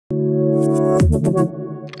All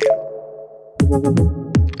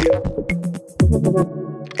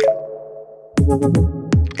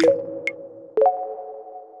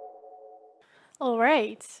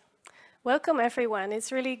right. Welcome, everyone.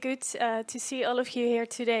 It's really good to see all of you here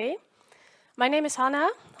today. My name is Hanna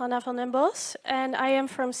van den Bos, and I am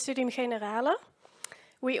from Studium Generale.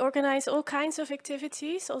 We organize all kinds of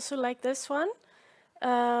activities, also like this one,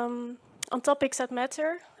 on topics that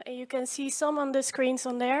matter. And you can see some on the screens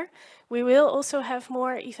on there. We will also have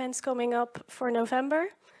more events coming up for November,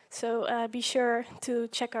 so be sure to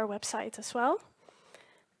check our website as well.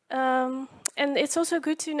 And it's also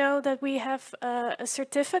good to know that we have a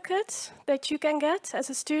certificate that you can get as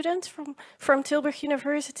a student from Tilburg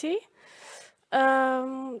University,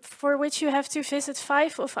 for which you have to visit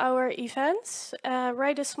 5 of our events,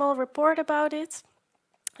 write a small report about it,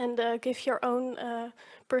 and give your own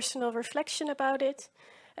personal reflection about it,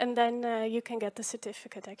 and then you can get the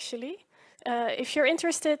certificate, actually. If you're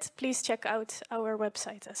interested, please check out our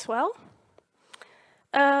website as well.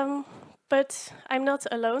 But I'm not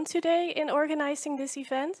alone today in organizing this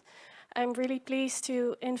event. I'm really pleased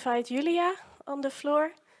to invite Julia on the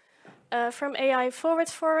floor from AI Forward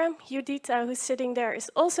Forum. Judita, who's sitting there, is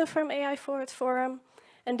also from AI Forward Forum,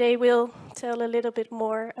 and they will tell a little bit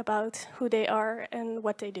more about who they are and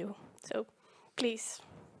what they do. So, please.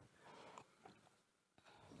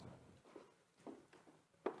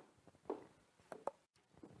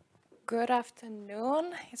 Good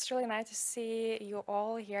afternoon. It's really nice to see you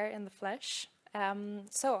all here in the flesh.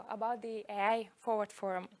 So, about the AI Forward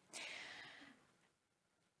Forum.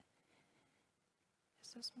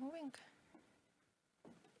 Is this moving?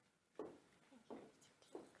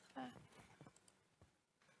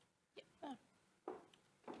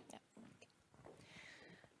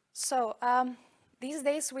 So, these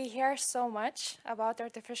days we hear so much about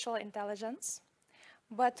artificial intelligence,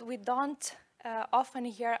 but we don't often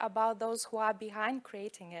hear about those who are behind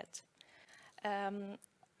creating it.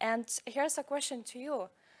 And here's a question to you.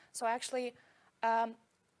 So actually,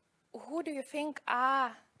 who do you think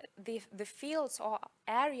are the fields or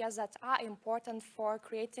areas that are important for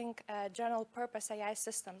creating general purpose AI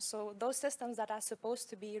systems? So those systems that are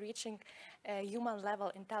supposed to be reaching human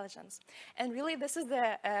level intelligence. And really, this is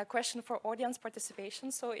the question for audience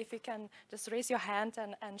participation. So if you can just raise your hand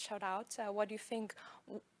and shout out, what do you think?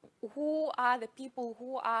 Who are the people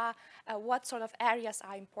who are, what sort of areas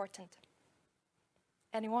are important?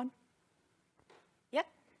 Anyone? Yeah?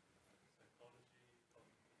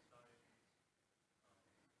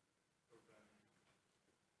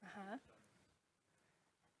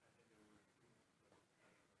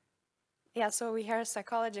 Yeah, so we hear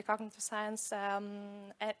psychology, cognitive science.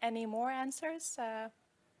 Any more answers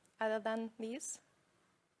other than these?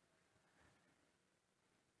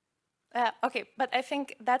 Okay, but I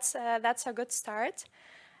think that's a good start.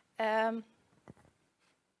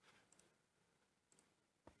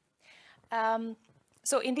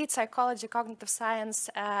 So indeed, psychology, cognitive science,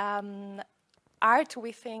 art,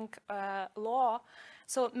 we think, law.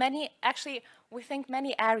 So actually, we think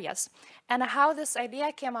many areas. And how this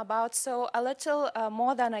idea came about, so a little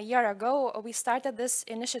more than a year ago, we started this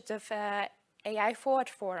initiative, AI Forward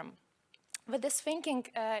Forum, with this thinking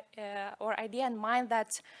or idea in mind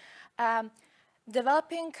that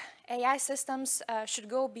developing AI systems should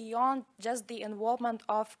go beyond just the involvement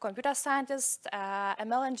of computer scientists,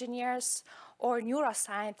 ML engineers, or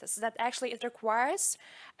neuroscientists, that actually it requires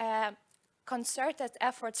concerted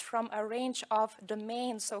efforts from a range of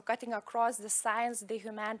domains, so cutting across the science, the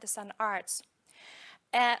humanities, and arts.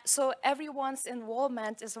 So everyone's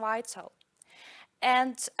involvement is vital.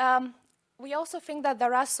 And we also think that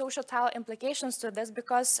there are societal implications to this,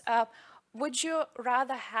 because would you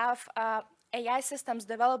rather have AI systems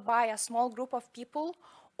developed by a small group of people,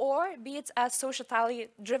 or be it a societally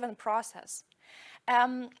driven process?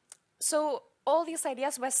 So all these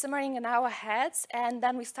ideas were simmering in our heads, and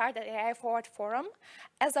then we started AI Forward Forum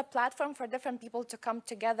as a platform for different people to come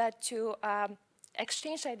together to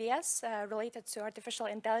exchange ideas related to artificial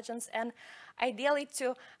intelligence, and ideally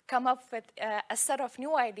to come up with a set of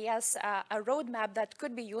new ideas, a roadmap that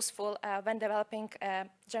could be useful when developing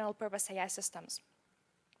general purpose AI systems.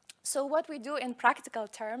 So what we do in practical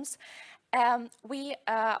terms, we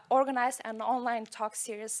organize an online talk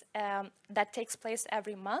series that takes place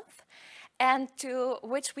every month, and to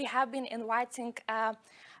which we have been inviting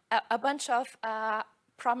a bunch of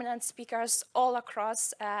prominent speakers all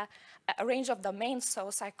across a range of domains, so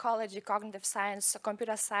psychology, cognitive science,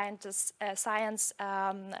 computer science,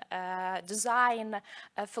 design,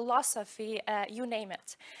 philosophy, you name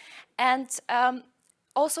it. And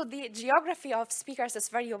Also, the geography of speakers is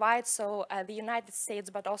very wide, so the United States,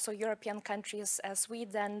 but also European countries,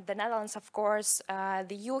 Sweden, the Netherlands, of course,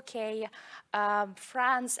 the UK,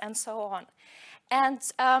 France, and so on. And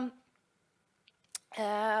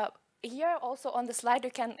here also on the slide,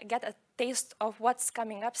 you can get a taste of what's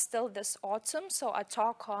coming up still this autumn. So a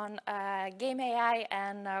talk on game AI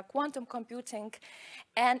and quantum computing.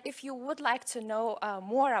 And if you would like to know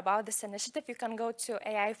more about this initiative, you can go to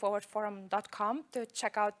ai-forum.com to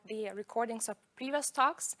check out the recordings of previous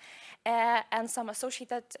talks and some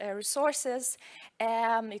associated resources.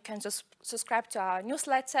 You can just subscribe to our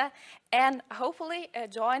newsletter and hopefully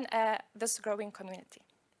join this growing community.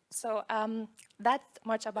 So that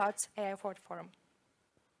much about AI Forward Forum.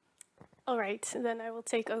 All right, then I will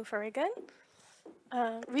take over again.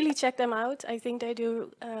 Really check them out. I think they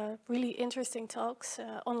do really interesting talks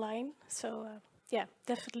online. So yeah,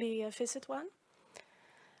 definitely visit one.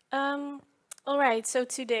 All right, so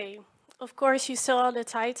today, of course, you saw the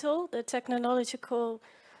title, the technological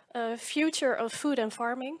future of food and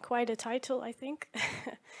farming. Quite a title, I think.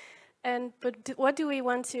 But what do we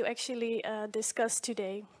want to actually discuss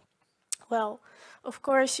today? Well, of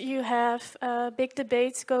course, you have big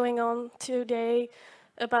debates going on today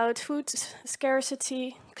about food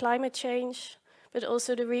scarcity, climate change, but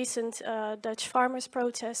also the recent Dutch farmers'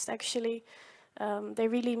 protest, actually. They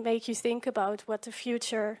really make you think about what the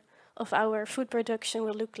future of our food production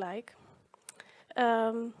will look like.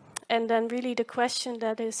 And then really the question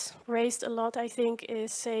that is raised a lot, I think,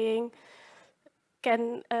 is saying,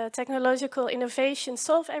 can technological innovation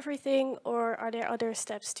solve everything, or are there other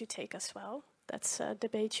steps to take as well? That's a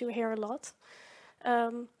debate you hear a lot.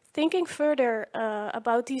 Thinking further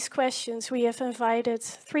about these questions, we have invited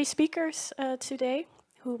 3 speakers today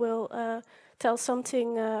who will tell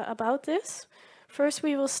something about this. First,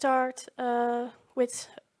 we will start with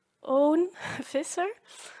Oane Visser.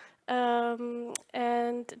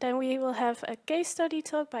 And then we will have a case study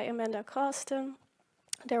talk by Amanda Cawston.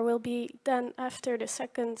 There will be then, after the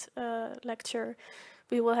second lecture,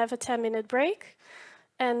 we will have a 10-minute break.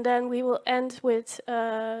 And then we will end with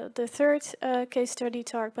the third case study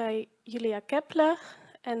talk by Julia Keppler,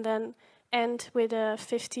 and then end with a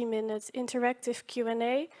 50-minute interactive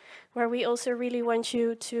Q&A, where we also really want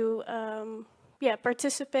you to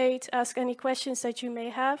participate, ask any questions that you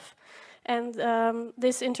may have. And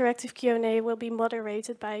this interactive Q&A will be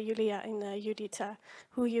moderated by Julia and Judita,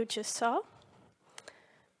 who you just saw.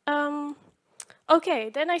 Okay,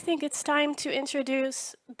 then I think it's time to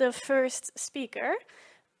introduce the first speaker.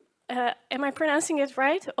 Am I pronouncing it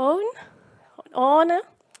right? Oane?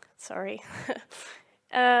 Sorry.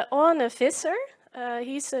 Oane Visser.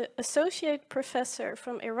 He's an associate professor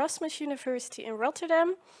from Erasmus University in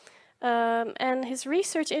Rotterdam. And his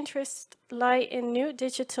research interests lie in new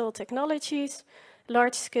digital technologies,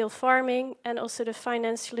 large-scale farming, and also the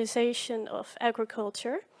financialization of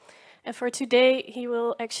agriculture. And for today, he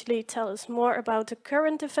will actually tell us more about the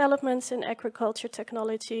current developments in agriculture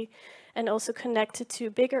technology and also connect it to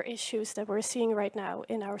bigger issues that we're seeing right now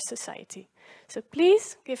in our society. So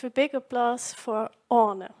please give a big applause for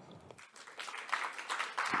Oane.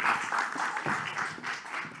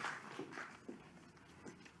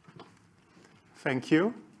 Thank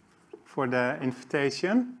you for the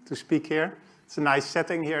invitation to speak here. It's a nice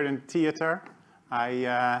setting here in the theater.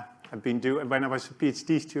 When I was a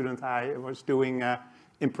PhD student, I was doing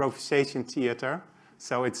improvisation theater.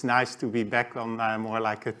 So it's nice to be back on more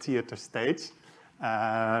like a theater stage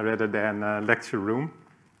rather than a lecture room.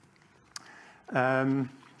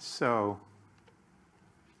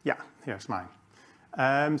 Here's mine.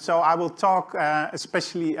 So I will talk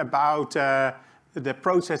especially about the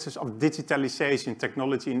processes of digitalization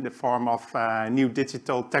technology in the form of new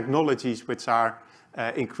digital technologies which are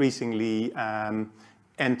increasingly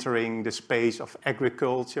entering the space of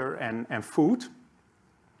agriculture and food.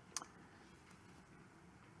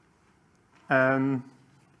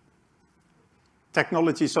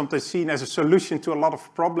 Technology is sometimes seen as a solution to a lot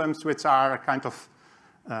of problems which are kind of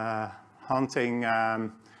haunting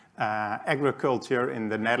agriculture in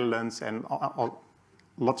the Netherlands and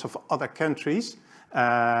lots of other countries.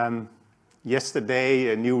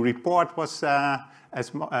 Yesterday, a new report was,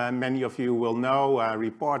 as many of you will know, a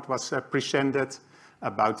report was presented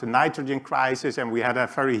about the nitrogen crisis, and we had a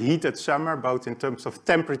very heated summer, both in terms of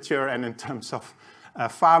temperature and in terms of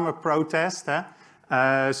farmer protest.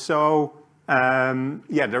 There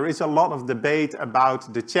is a lot of debate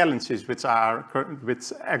about the challenges which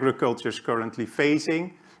agriculture is currently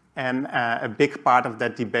facing, and a big part of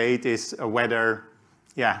that debate is whether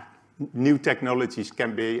new technologies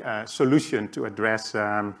can be a solution to address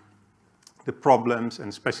the problems, and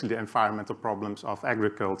especially the environmental problems of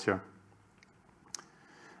agriculture.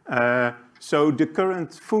 So the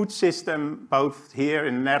current food system, both here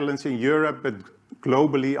in the Netherlands, in Europe, but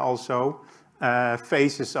globally also,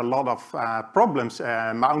 faces a lot of problems,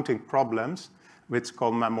 mounting problems, which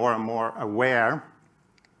become more and more aware,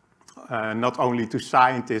 not only to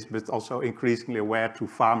scientists, but also increasingly aware to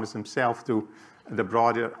farmers themselves, to the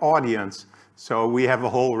broader audience. So we have a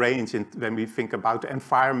whole range when we think about the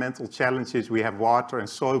environmental challenges. We have water and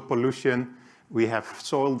soil pollution, we have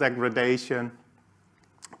soil degradation.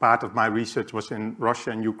 Part of my research was in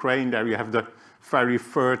Russia and Ukraine. There you have the very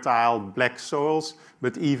fertile black soils,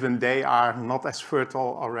 but even they are not as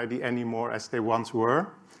fertile already anymore as they once were.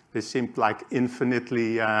 They seem like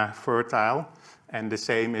infinitely fertile. And the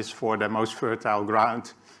same is for the most fertile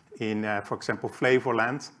ground in, for example,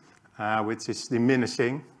 Flevoland, which is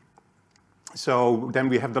diminishing. So then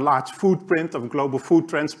we have the large footprint of global food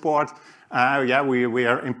transport. We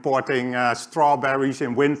are importing strawberries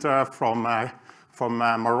in winter from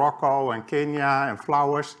Morocco and Kenya, and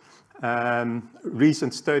flowers.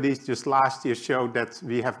 Recent studies just last year showed that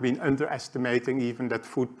we have been underestimating even that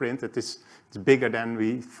footprint. It's bigger than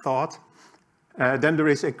we thought. Then there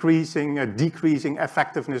is decreasing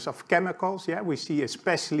effectiveness of chemicals. Yeah, we see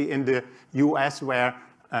especially in the US where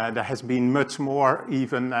there has been much more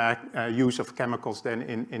even use of chemicals than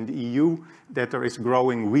in the EU, that there is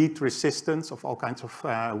growing weed resistance of all kinds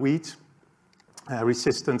of weeds.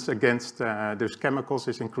 Resistance against those chemicals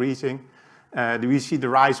is increasing. We see the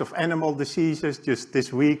rise of animal diseases. Just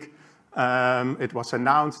this week, it was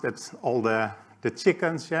announced that all the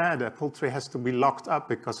chickens, the poultry has to be locked up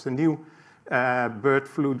because the new bird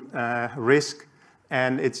flu risk,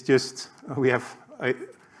 and it's just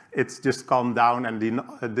calmed down, and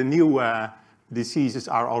the new diseases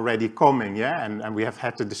are already coming, and we have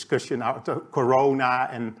had the discussion out of corona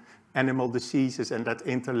and animal diseases and that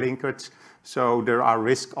interlinkage. So there are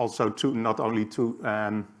risks also to not only to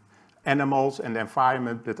animals and the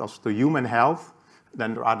environment, but also to human health.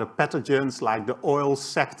 Then there are the pathogens like the oil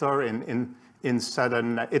sector in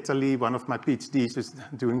southern Italy. One of my PhDs is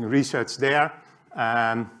doing research there.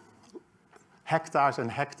 Hectares and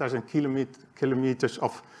hectares and kilometers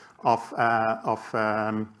of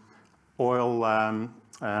oil,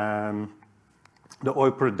 the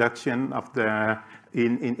oil production of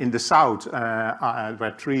in the south,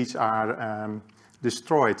 where trees are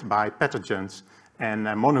destroyed by pathogens, and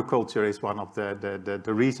monoculture is one of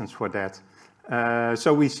the reasons for that.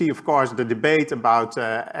 So we see, of course, the debate about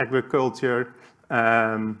agriculture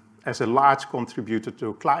as a large contributor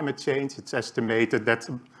to climate change. It's estimated that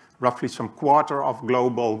roughly some quarter of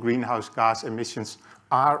global greenhouse gas emissions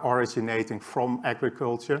are originating from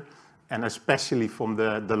agriculture, and especially from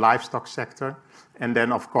the livestock sector. And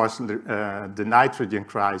then, of course, the nitrogen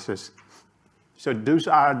crisis. So those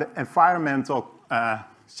are the environmental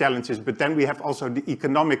challenges, but then we have also the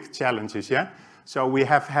economic challenges, So we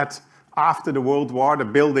have had, after the World War, the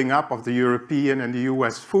building up of the European and the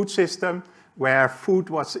US food system, where food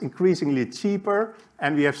was increasingly cheaper,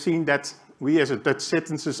 and we have seen that we as Dutch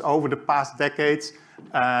citizens over the past decades,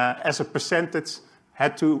 as a percentage,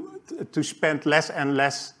 had to spend less and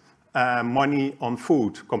less money on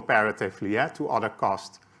food comparatively to other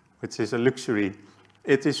costs, which is a luxury.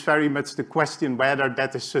 It is very much the question whether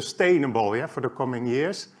that is sustainable for the coming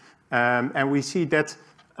years. And we see that,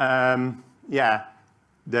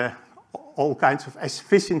 all kinds of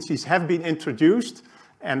efficiencies have been introduced,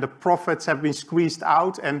 and the profits have been squeezed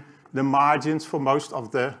out, and the margins for most of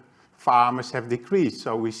the farmers have decreased.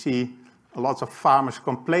 So we see a lot of farmers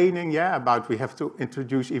complaining about we have to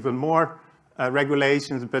introduce even more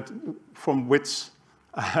regulations, but from which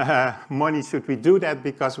money should we do that?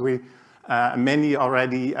 Because many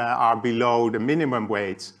already are below the minimum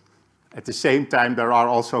wage. At the same time, there are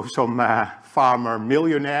also some farmer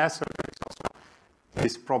millionaires, so there is also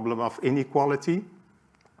this problem of inequality.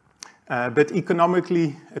 But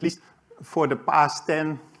economically, at least for the past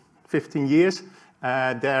 10, 15 years,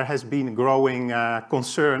 there has been growing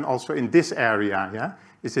concern also in this area.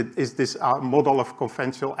 Is this model of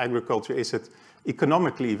conventional agriculture, is it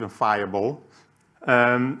economically even viable?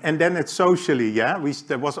 And then it's socially,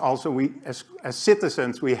 there was also, as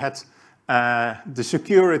citizens, we had the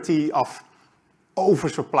security of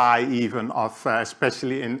oversupply even of,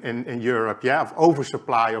 especially in Europe, of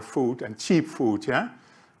oversupply of food and cheap food,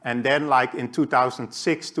 And then like in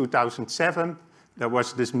 2006, 2007, there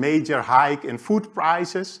was this major hike in food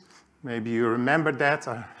prices. Maybe you remember that.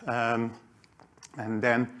 And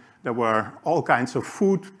then there were all kinds of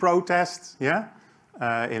food protests,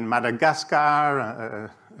 in Madagascar,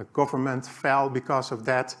 a government fell because of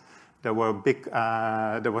that. there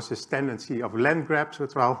was this tendency of land grabs,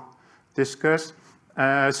 which I'll discuss.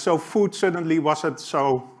 So food suddenly wasn't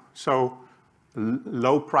so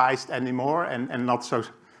low priced anymore, and not so,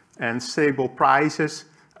 and stable prices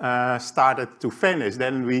started to vanish.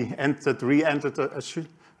 Then we re-entered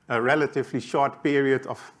a relatively short period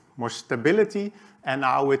of more stability, and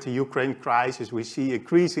now with the Ukraine crisis, we see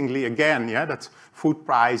increasingly again, that food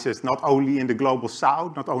prices, not only in the global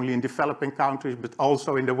south, not only in developing countries, but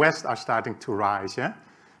also in the West, are starting to rise.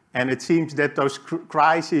 And it seems that those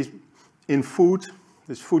crises in food,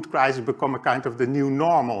 this food crisis, become a kind of the new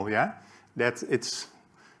normal. That it's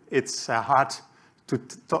hard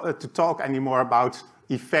to talk anymore about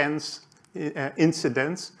events,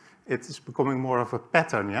 incidents. It is becoming more of a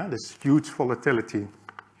pattern. This huge volatility.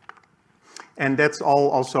 And that's all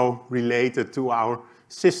also related to our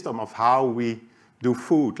system of how we do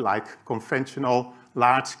food, like conventional,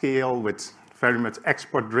 large scale, with very much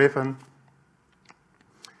export driven.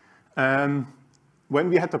 When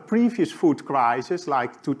we had the previous food crisis,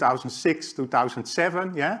 like 2006,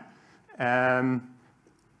 2007,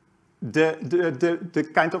 the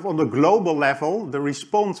kind of on the global level, the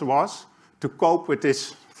response was to cope with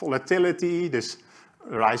this volatility, this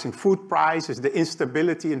rising food prices, the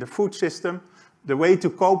instability in the food system. The way to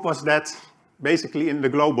cope was that basically in the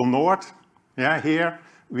global north, here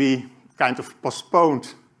we kind of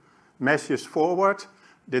postponed measures forward,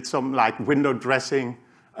 did some like window dressing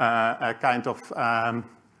kind of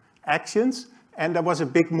actions, and there was a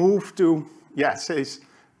big move to say,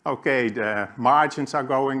 okay, the margins are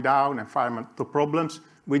going down, environmental problems.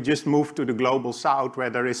 We just moved to the global south, where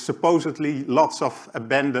there is supposedly lots of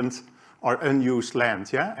abandoned or unused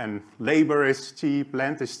land, and labor is cheap,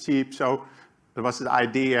 land is cheap. So there was the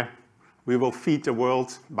idea we will feed the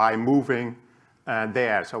world by moving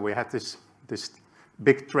there. So we had this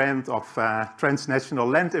big trend of transnational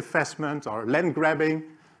land investment or land grabbing,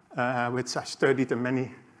 which I studied and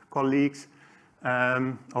many colleagues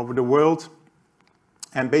over the world.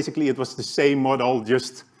 And basically it was the same model,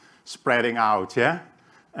 just spreading out,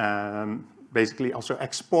 basically also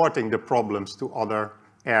exporting the problems to other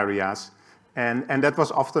areas. And that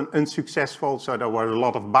was often unsuccessful, so there were a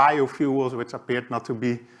lot of biofuels, which appeared not to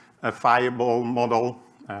be a viable model.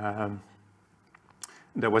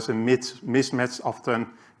 There was a mismatch often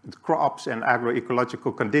with crops and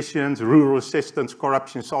agroecological conditions, rural assistance,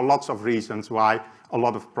 corruption, so lots of reasons why a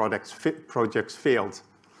lot of projects failed.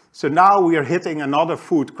 So now we are hitting another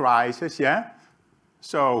food crisis,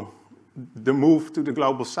 So the move to the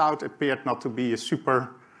global south appeared not to be a super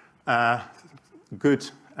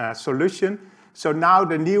good solution. So now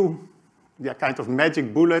the new kind of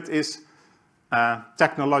magic bullet is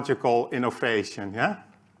technological innovation,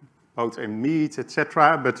 both in meat,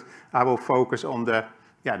 etc. But I will focus on the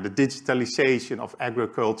digitalization of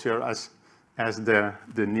agriculture as the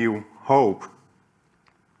new hope.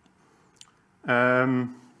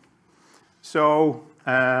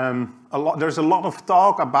 There's a lot of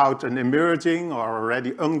talk about an emerging or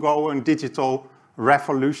already ongoing digital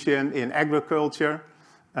revolution in agriculture,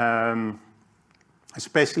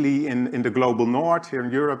 especially in the global north, here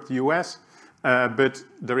in Europe, the US. But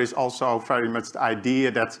there is also very much the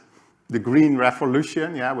idea that the green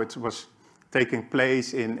revolution, which was taking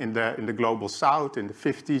place in the global south in the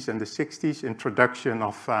 50s and the 60s, introduction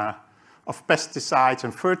of pesticides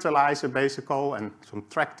and fertilizer, basically, and some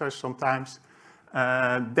tractors sometimes.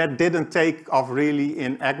 That didn't take off really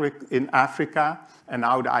in Africa, and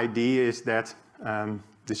now the idea is that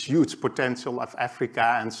this huge potential of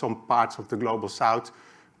Africa and some parts of the global south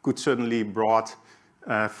could suddenly brought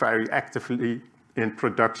very actively in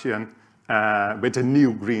production with a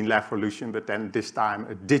new green revolution, but then this time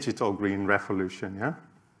a digital green revolution.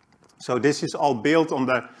 So this is all built on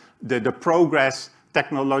the progress,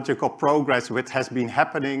 technological progress, which has been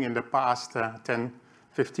happening in the past 10,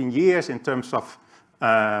 15 years in terms of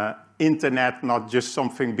internet, not just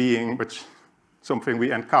something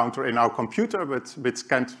we encounter in our computer, but which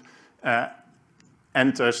kind of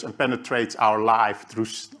enters and penetrates our life through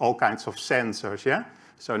all kinds of sensors,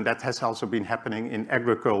 So that has also been happening in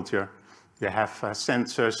agriculture. You have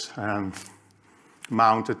sensors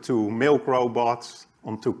mounted to milk robots,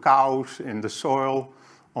 onto cows in the soil,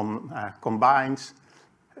 on combines,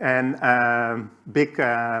 and big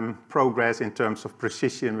progress in terms of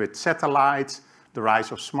precision with satellites, the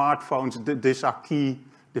rise of smartphones. These are key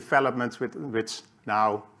developments which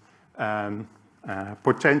now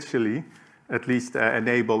potentially at least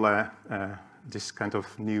enable this kind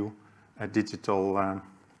of new digital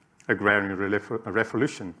agrarian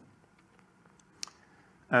revolution.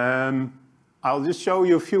 I'll just show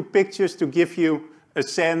you a few pictures to give you a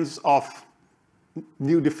sense of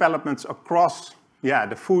new developments across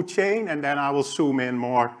the food chain, and then I will zoom in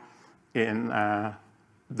more in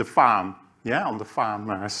the farm, on the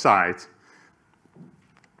farm side.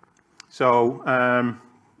 So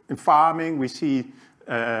in farming, we see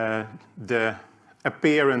the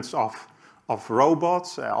appearance of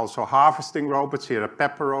robots, also harvesting robots. Here a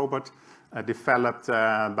pepper robot developed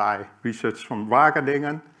by research from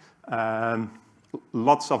Wageningen.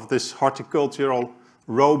 Lots of this horticultural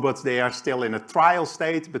robots, they are still in a trial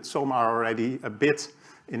state, but some are already a bit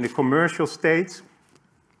in the commercial state.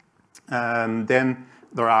 Then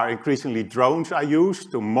there are increasingly drones are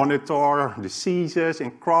used to monitor diseases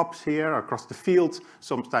in crops here across the field,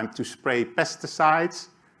 sometimes to spray pesticides.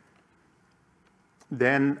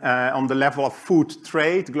 Then on the level of food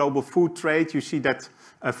trade, global food trade, you see that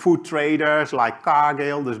food traders like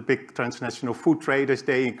Cargill, those big transnational food traders,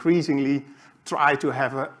 they increasingly try to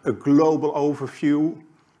have a global overview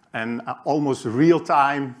and almost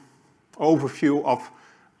real-time overview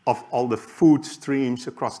of all the food streams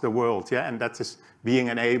across the world, and that is being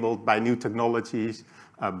enabled by new technologies.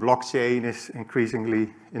 Blockchain is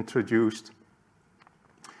increasingly introduced.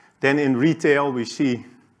 Then in retail, we see,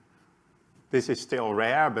 this is still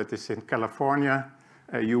rare, but it's in California,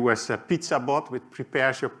 a US pizza bot which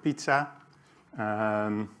prepares your pizza.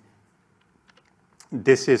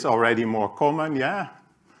 This is already more common,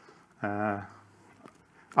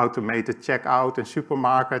 automated checkout in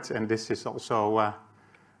supermarkets, and this is also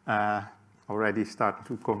already starting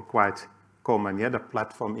to become quite common, the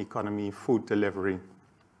platform economy, food delivery.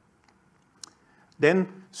 Then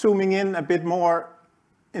zooming in a bit more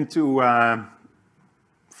into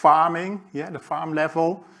farming, the farm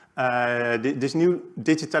level. This new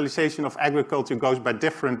digitalization of agriculture goes by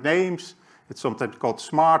different names. It's sometimes called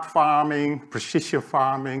smart farming, precision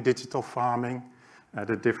farming, digital farming,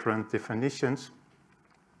 the different definitions.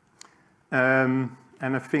 And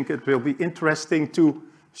I think it will be interesting to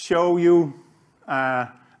show you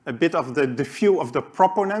a bit of the view of the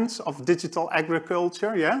proponents of digital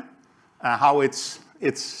agriculture, how it's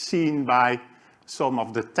seen by some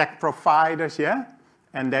of the tech providers,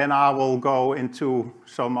 and then I will go into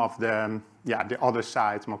some of the other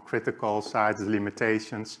sides, more critical sides, the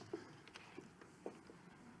limitations.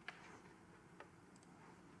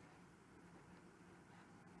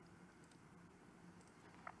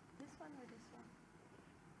 This one or this one?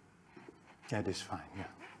 Yeah, this is fine,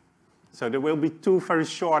 So there will be two very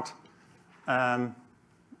short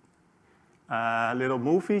little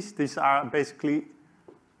movies. These are basically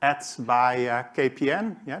ads by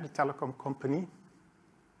KPN, the telecom company.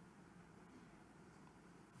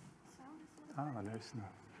 Oh, there's no.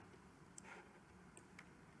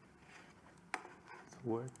 It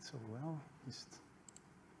worked so well. Just.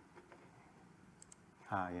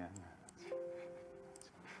 Yeah.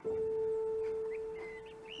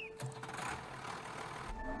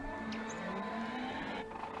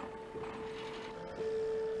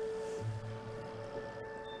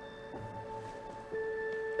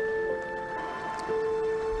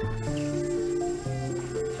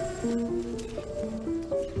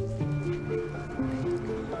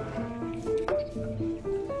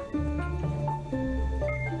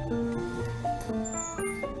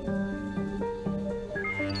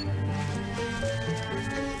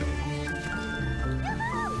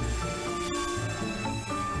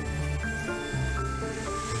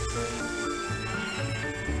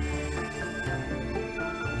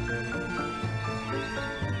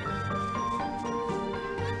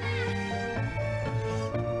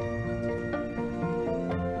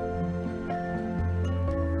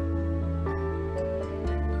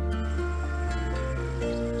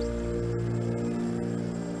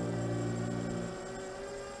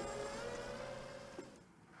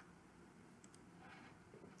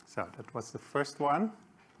 So that was the first one.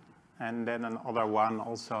 And then another one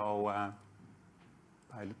also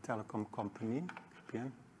by the telecom company,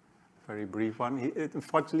 KPN. Very brief one.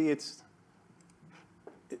 Unfortunately,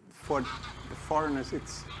 for the foreigners,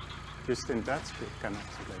 it's just in Dutch. We cannot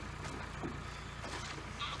explain.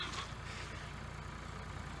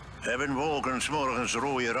 Hebben wolken 's morgens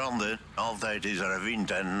rode randen, altijd is er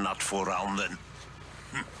wind en nat voorhanden.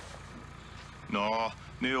 Nou,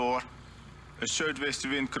 nee hoor. Een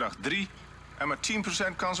zuidwestenwind kracht 3 en maar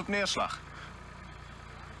 10% kans op neerslag.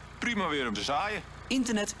 Prima weer om te zaaien.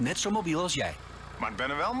 Internet net zo mobiel als jij. Maar het ben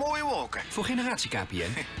er wel mooie wolken. Voor generatie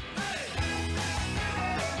KPN.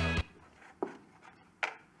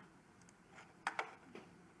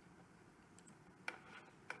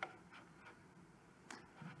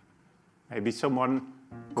 Maybe someone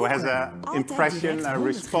who has an impression, a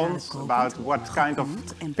response about what kind of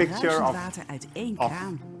picture of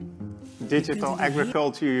digital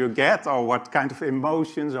agriculture you get, or what kind of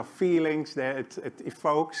emotions or feelings that it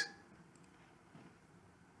evokes?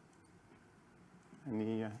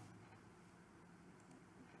 Any?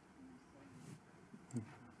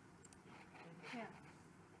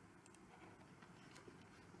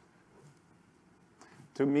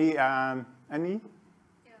 To me, Annie?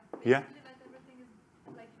 Yeah. Like everything is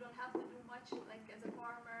like you don't have to do much. Like as a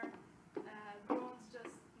farmer, drones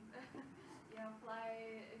just fly.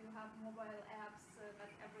 You have mobile apps, but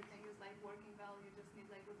everything is like working well. You just need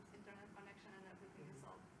like good internet connection, and everything is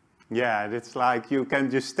solved. Yeah, it's like you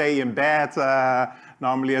can just stay in bed.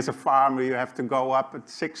 Normally, as a farmer, you have to go up at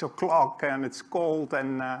 6 o'clock, and it's cold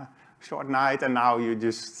and short night, and now you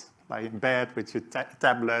just lie in bed with your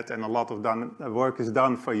tablet, and a lot of work is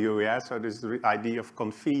done for you, yeah? So there's the idea of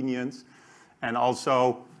convenience. And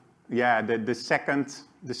also, yeah, the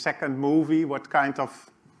second movie, what kind of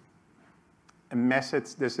a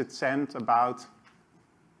message does it send about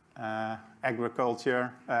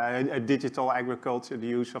agriculture, digital agriculture, the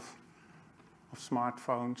use of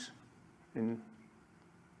smartphones in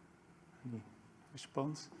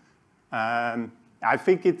response? I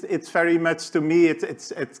think it's very much, to me,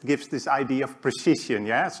 it gives this idea of precision,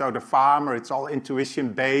 yeah? So the farmer, it's all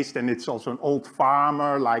intuition-based, and it's also an old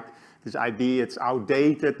farmer, like this idea, it's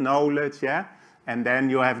outdated knowledge, yeah? And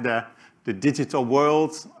then you have the digital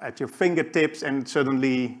world at your fingertips, and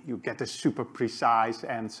suddenly you get a super precise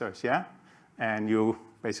answers, yeah? And you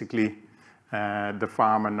basically, the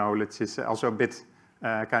farmer knowledge is also a bit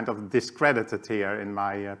kind of discredited here in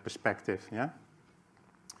my perspective, yeah?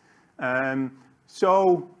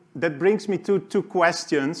 So that brings me to two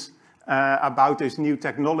questions about this new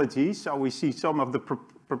technology. So we see some of the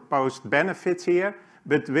proposed benefits here,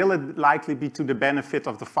 but will it likely be to the benefit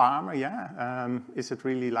of the farmer? Yeah, is it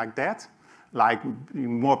really like that? Like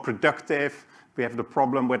more productive? We have the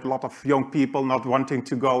problem with a lot of young people not wanting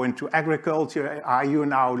to go into agriculture. Are you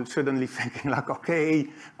now suddenly thinking like, okay,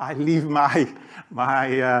 I leave my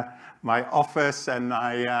office and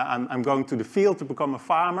I'm going to the field to become a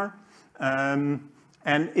farmer?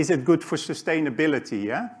 And is it good for sustainability?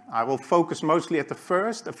 Yeah, I will focus mostly at the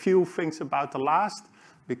first, a few things about the last,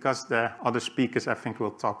 because the other speakers, I think,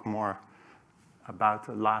 will talk more about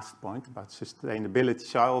the last point, about sustainability.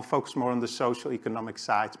 So I will focus more on the social, economic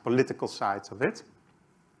sides, political sides of it.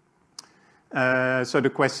 So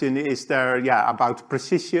the question is there, yeah, about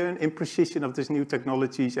precision, imprecision of these new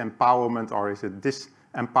technologies, empowerment, or is it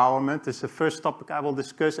disempowerment? This is the first topic I will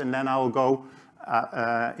discuss, and then I will go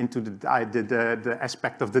into the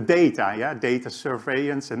aspect of the data, yeah, data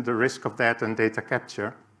surveillance and the risk of that and data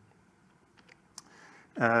capture.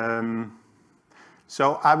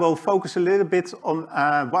 So I will focus a little bit on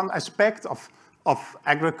one aspect of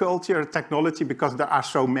agriculture technology, because there are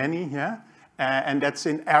so many, yeah, and that's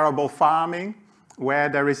in arable farming, where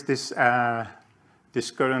there is this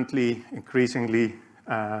currently increasingly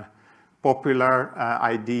popular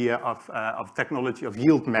idea of technology of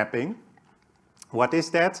yield mapping. What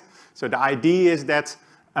is that? So the idea is that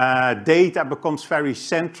data becomes very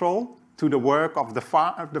central to the work of the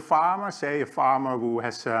farmer, say a farmer who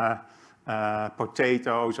has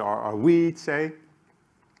potatoes or wheat, say.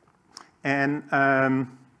 And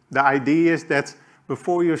the idea is that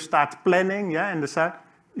before you start planning, yeah, in the side,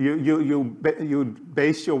 you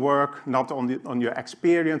base your work not on your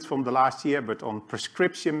experience from the last year, but on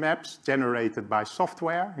prescription maps generated by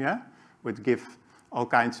software, yeah, which give all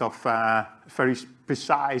kinds of very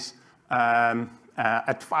precise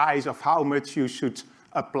advice of how much you should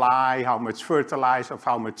apply, how much fertilizer, of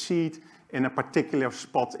how much seed in a particular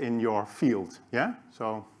spot in your field, yeah?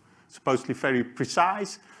 So supposedly very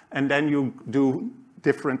precise, and then you do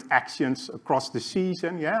different actions across the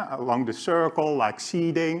season, yeah, along the circle, like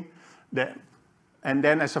seeding. And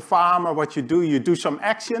then as a farmer, what you do some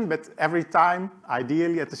action, but every time,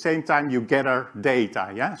 ideally at the same time, you gather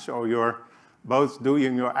data, yeah? So you're both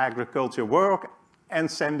doing your agriculture work and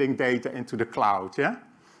sending data into the cloud, yeah?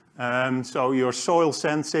 So you're soil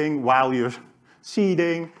sensing while you're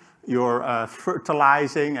seeding, you're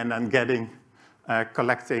fertilizing, and then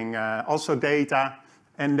collecting also data.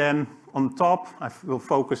 And then on top, I will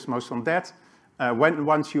focus most on that.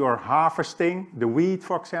 Once you are harvesting the wheat,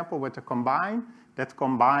 for example, with the combine, that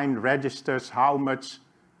combine registers how much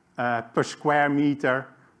per square meter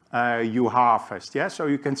you harvest, yeah? So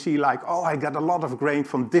you can see like, oh, I got a lot of grain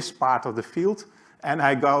from this part of the field, and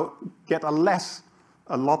I get a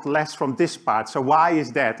lot less from this part. So why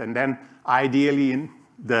is that? And then ideally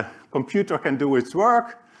the computer can do its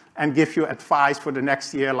work and give you advice for the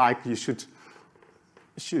next year, like you should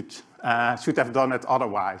should have done it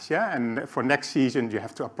otherwise, yeah? And for next season, you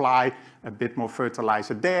have to apply a bit more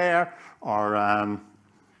fertilizer there or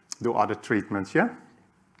do other treatments, yeah?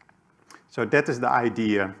 So that is the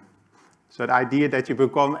idea. So the idea that you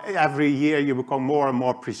become, every year you become more and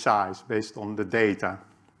more precise based on the data.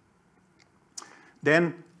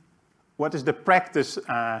 Then, what is the practice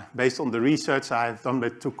based on the research I've done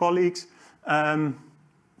with 2 colleagues?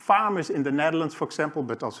 Farmers in the Netherlands, for example,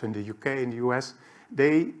 but also in the UK and the US,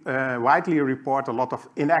 they widely report a lot of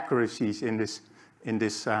inaccuracies in this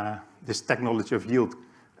technology of yield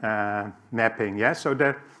mapping. Yeah? So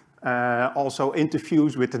there are also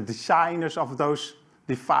interviews with the designers of those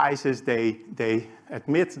devices. They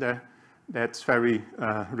admit that that's very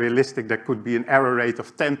realistic. There could be an error rate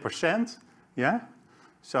of 10%. Yeah?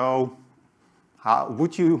 So how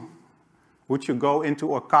would you go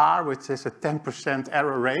into a car which has a 10%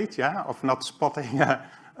 error rate, yeah, of not spotting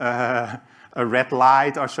a red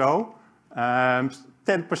light or so?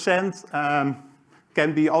 10%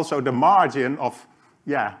 can be also the margin of,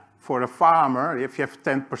 yeah, for a farmer, if you have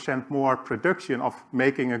 10% more production of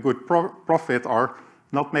making a good profit or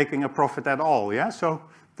not making a profit at all, yeah? So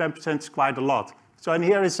 10% is quite a lot. So, and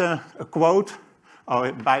here is a quote.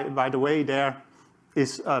 Oh, by the way, there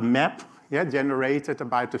is a map, yeah, generated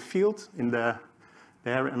about the field there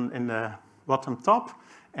in the bottom top.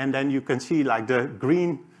 And then you can see like the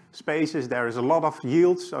green spaces, there is a lot of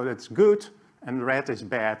yield, so that's good, and red is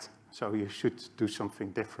bad, so you should do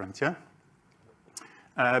something different, yeah?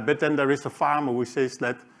 But then there is a farmer who says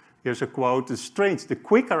that, here's a quote, "It's strange, the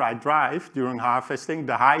quicker I drive during harvesting,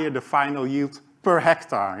 the higher the final yield per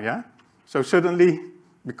hectare," yeah? So suddenly,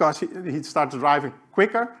 because he starts driving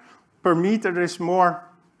quicker, per meter there is more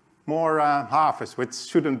harvest, which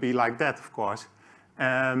shouldn't be like that, of course.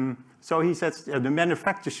 So he says the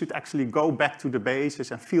manufacturer should actually go back to the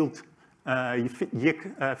basis and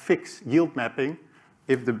fix yield mapping.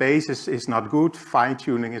 If the basis is not good,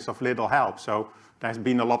 fine-tuning is of little help. So there's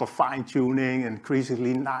been a lot of fine-tuning,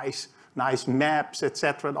 increasingly nice maps,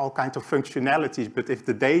 etc., all kinds of functionalities. But if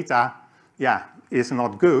the data, yeah, is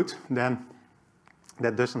not good, then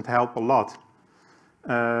that doesn't help a lot.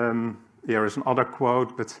 Here is another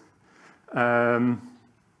quote, but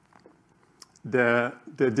the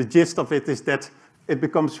gist of it is that it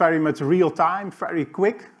becomes very much real-time, very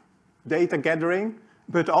quick data gathering,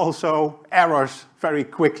 but also errors very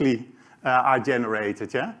quickly are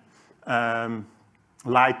generated, yeah?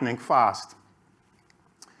 Lightning fast.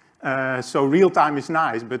 So real-time is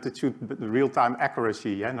nice, but it should be real-time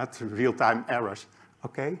accuracy, yeah, not real-time errors.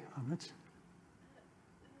 Okay, how much? A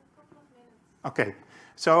couple of minutes. Okay,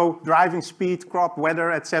 so driving speed, crop,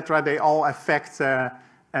 weather, etc., they all affect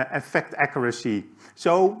accuracy.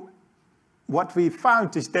 So what we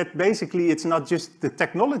found is that basically it's not just the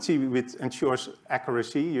technology which ensures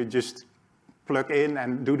accuracy. You just plug in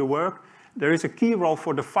and do the work. There is a key role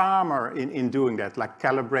for the farmer in doing that, like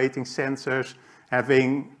calibrating sensors,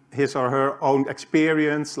 having his or her own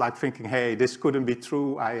experience, like thinking, hey, this couldn't be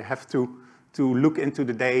true. I have to look into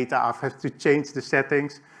the data. I have to change the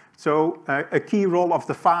settings. So a key role of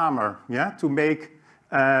the farmer, yeah, to make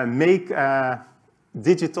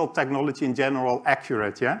digital technology in general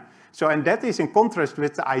accurate, yeah. So, and that is in contrast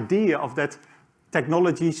with the idea of that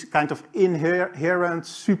technology's kind of inherent,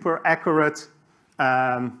 super accurate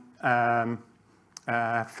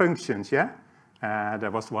functions, yeah?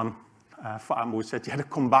 There was one farmer who said, yeah, the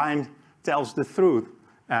combine tells the truth.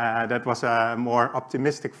 That was a more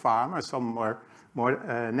optimistic farmer, some were more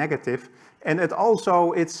negative. And it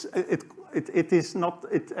also, it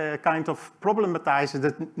kind of problematizes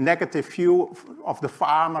the negative view of the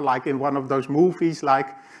farmer, like in one of those movies,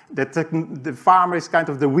 like that the farmer is kind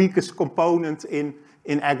of the weakest component in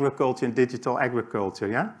agriculture, in digital agriculture,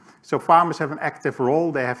 yeah? So farmers have an active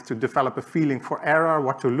role. They have to develop a feeling for error,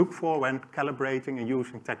 what to look for when calibrating and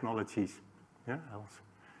using technologies. Yeah.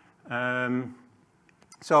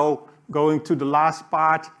 So going to the last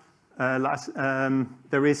part,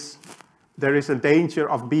 there is a danger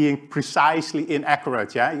of being precisely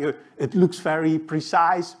inaccurate. Yeah, it looks very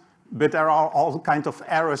precise, but there are all kinds of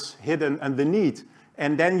errors hidden underneath.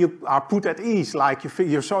 And then you are put at ease, like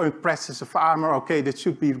you're so impressed as a farmer, okay, that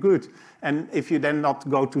should be good. And if you then not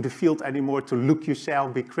go to the field anymore to look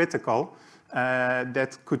yourself, be critical,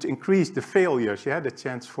 that could increase the failures, yeah, the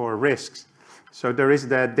chance for risks. So there is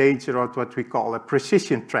the danger of what we call a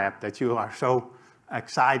precision trap, that you are so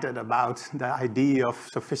excited about the idea of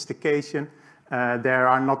sophistication. There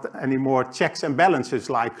are not any more checks and balances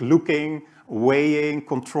like looking, weighing,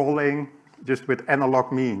 controlling, just with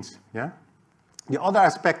analog means, yeah? The other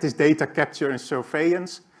aspect is data capture and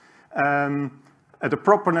surveillance. The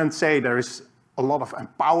proponents say there is a lot of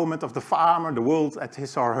empowerment of the farmer, the world at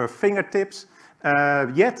his or her fingertips.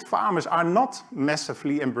 Yet farmers are not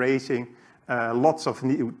massively embracing lots of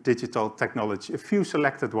new digital technology, a few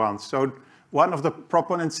selected ones. So one of the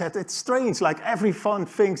proponents said, it's strange, like everyone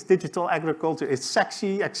thinks digital agriculture is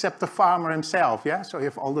sexy except the farmer himself, yeah? So you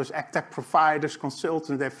have all those ag tech providers,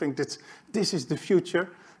 consultants, they think that this is the future,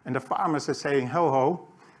 and the farmers are saying, ho-ho.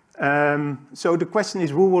 So the question is,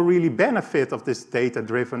 who will really benefit of this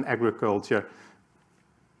data-driven agriculture?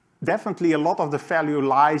 Definitely a lot of the value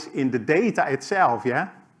lies in the data itself, yeah?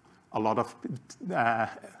 A lot of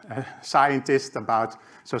scientists about,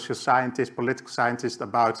 social scientists, political scientists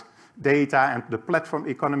about data and the platform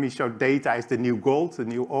economy. So data is the new gold, the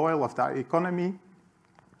new oil of the economy.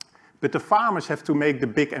 But the farmers have to make the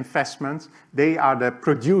big investments. They are the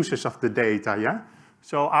producers of the data, yeah?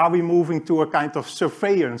 So are we moving to a kind of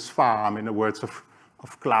surveillance farm, in the words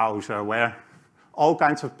of Klaus, where all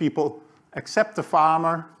kinds of people, except the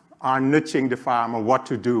farmer, are nudging the farmer what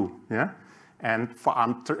to do, yeah? And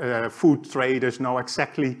food traders know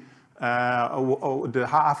exactly the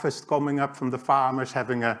harvest coming up from the farmers,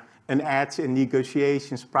 having an edge in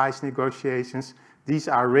negotiations, price negotiations. These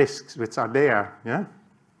are risks which are there, yeah?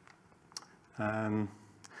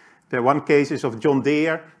 The one case is of John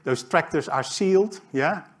Deere. Those tractors are sealed,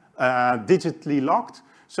 yeah, digitally locked.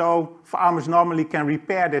 So farmers normally can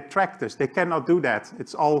repair their tractors. They cannot do that.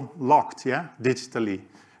 It's all locked, yeah, digitally.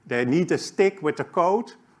 They need a stick with a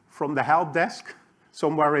code from the help desk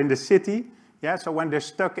somewhere in the city. Yeah, so when they're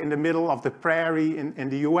stuck in the middle of the prairie in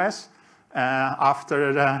the US,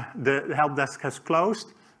 after the help desk has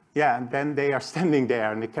closed, yeah, and then they are standing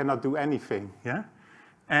there and they cannot do anything, yeah?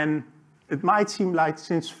 And it might seem like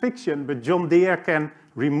science fiction, but John Deere can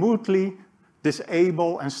remotely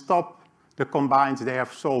disable and stop the combines they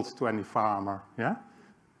have sold to any farmer, yeah?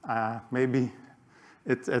 Maybe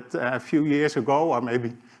a few years ago, or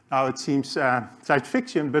maybe now it seems science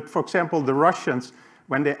fiction, but for example, the Russians,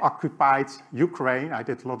 when they occupied Ukraine, I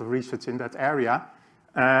did a lot of research in that area,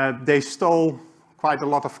 they stole quite a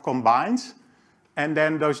lot of combines, and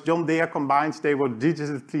then those John Deere combines, they were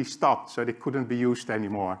digitally stopped, so they couldn't be used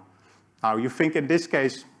anymore. Now, you think in this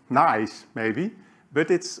case, nice, maybe,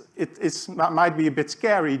 but it might be a bit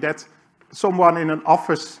scary that someone in an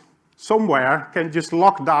office somewhere can just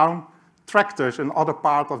lock down tractors in other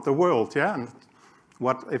parts of the world, yeah? And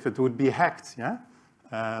what if it would be hacked, yeah?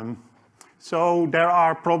 So there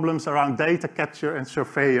are problems around data capture and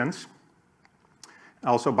surveillance.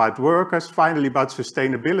 Also about workers, finally about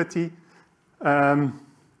sustainability.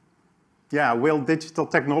 Yeah, will digital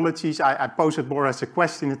technologies, I pose it more as a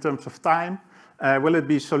question in terms of time, will it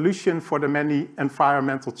be a solution for the many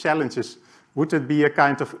environmental challenges? Would it be a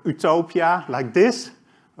kind of utopia like this,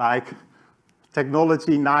 like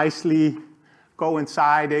technology nicely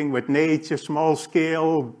coinciding with nature, small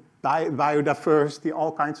scale, biodiversity,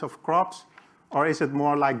 all kinds of crops? Or is it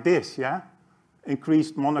more like this, yeah?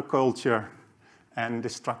 Increased monoculture and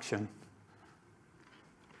destruction.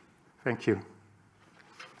 Thank you.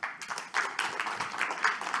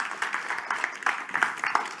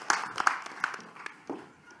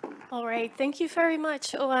 All right, thank you very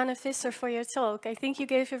much, Oane Visser, for your talk. I think you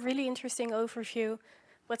gave a really interesting overview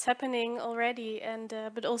what's happening already, and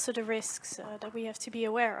but also the risks that we have to be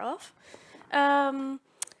aware of.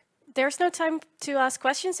 There's no time to ask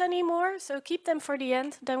questions anymore, so keep them for the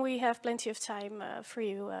end. Then we have plenty of time for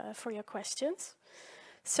you for your questions.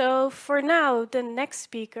 So for now, the next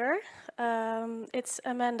speaker, it's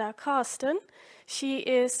Amanda Cawston. She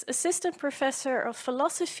is assistant professor of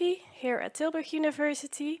philosophy here at Tilburg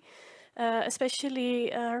University.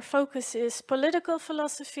 Especially her focus is political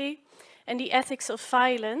philosophy and the ethics of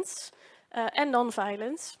violence and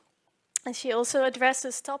non-violence. And she also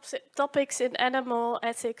addresses topics in animal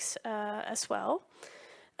ethics as well.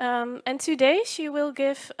 And today she will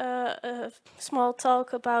give a small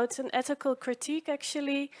talk about an ethical critique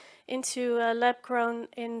actually into lab-grown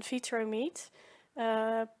in vitro meat,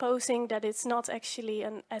 posing that it's not actually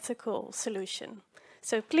an ethical solution.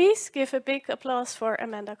 So please give a big applause for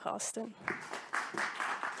Amanda Cawston.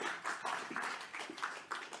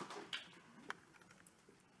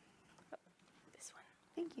 This one.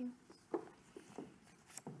 Thank you.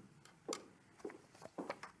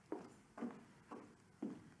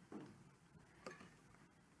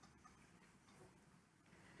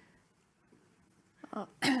 Oh,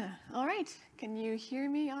 all right. Can you hear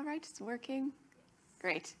me all right? It's working?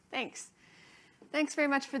 Great. Thanks. Thanks very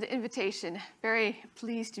much for the invitation. Very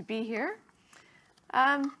pleased to be here.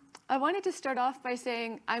 I wanted to start off by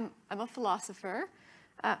saying I'm a philosopher,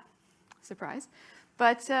 surprise,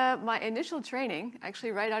 but my initial training,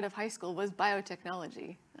 actually right out of high school, was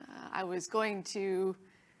biotechnology. I was going to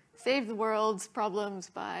save the world's problems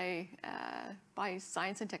by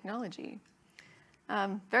science and technology.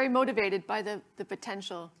 Very motivated by the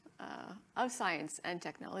potential of science and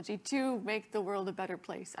technology to make the world a better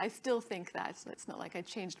place. I still think that, so it's not like I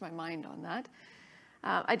changed my mind on that.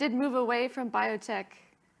 I did move away from biotech,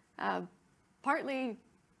 partly,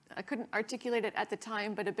 I couldn't articulate it at the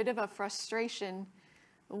time, but a bit of a frustration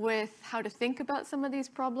with how to think about some of these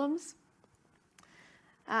problems.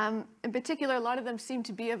 In particular, a lot of them seem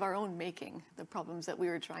to be of our own making, the problems that we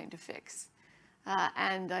were trying to fix.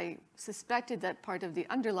 And I suspected that part of the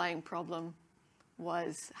underlying problem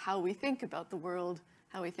was how we think about the world,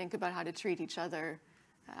 how we think about how to treat each other,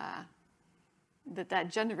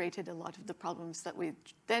 that generated a lot of the problems that we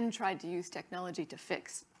then tried to use technology to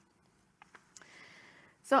fix.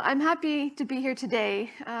 So I'm happy to be here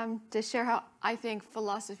today to share how I think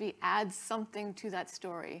philosophy adds something to that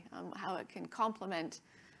story, how it can complement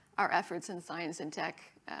our efforts in science and tech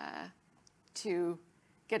to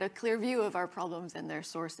get a clear view of our problems and their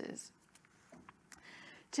sources.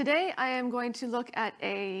 Today, I am going to look at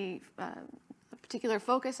a particular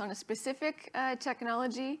focus on a specific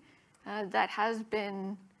technology that has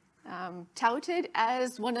been touted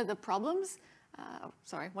as one of the problems,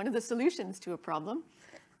 one of the solutions to a problem,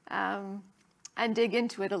 and dig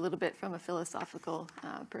into it a little bit from a philosophical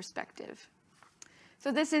perspective.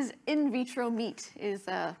 So this is in vitro meat is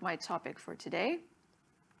my topic for today.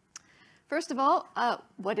 First of all,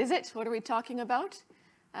 what is it? What are we talking about?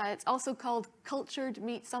 It's also called cultured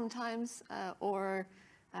meat sometimes, or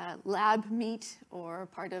lab meat, or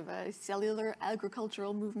part of a cellular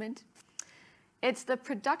agricultural movement. It's the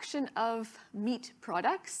production of meat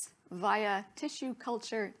products via tissue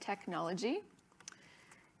culture technology.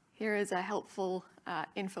 Here is a helpful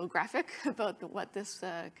infographic about what this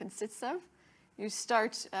consists of. You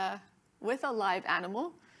start with a live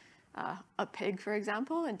animal, a pig, for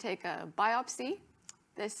example, and take a biopsy.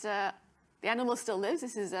 The animal still lives.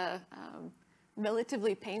 This is a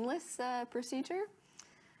relatively painless procedure.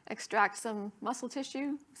 Extract some muscle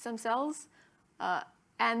tissue, some cells,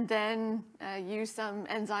 and then use some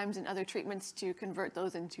enzymes and other treatments to convert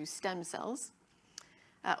those into stem cells.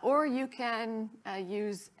 Or you can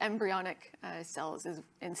use embryonic cells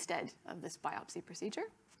instead of this biopsy procedure.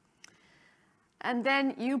 And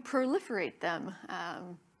then you proliferate them.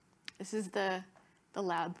 This is the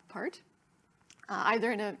lab part.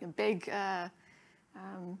 Either in a big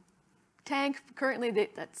tank, currently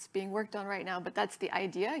that's being worked on right now, but that's the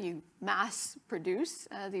idea. You mass produce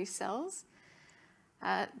these cells.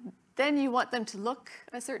 Then you want them to look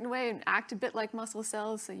a certain way and act a bit like muscle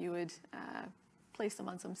cells, so you would place them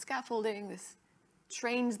on some scaffolding. This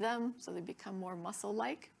trains them so they become more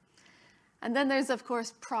muscle-like. And then there's, of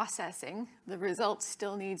course, processing. The result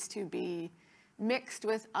still needs to be mixed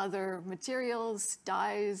with other materials,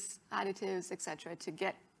 dyes, additives, etc., to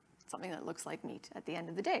get something that looks like meat at the end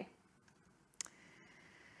of the day.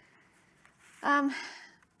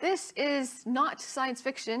 This is not science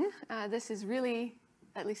fiction. This is really,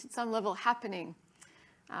 at least at some level, happening.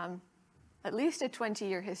 At least a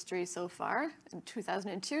 20-year history so far. In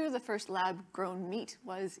 2002, the first lab-grown meat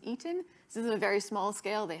was eaten. This is a very small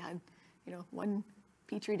scale. They had, one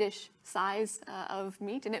petri dish size of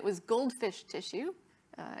meat, and it was goldfish tissue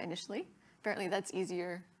initially. Apparently that's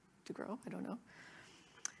easier to grow, I don't know.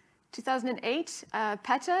 2008,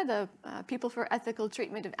 PETA, the People for Ethical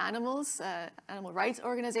Treatment of Animals, animal rights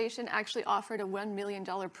organization, actually offered a $1 million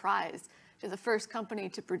prize to the first company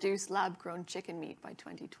to produce lab-grown chicken meat by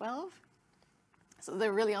 2012. So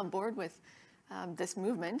they're really on board with this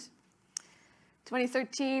movement.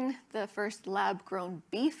 2013, the first lab-grown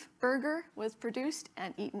beef burger was produced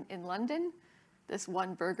and eaten in London. This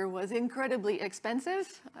one burger was incredibly expensive.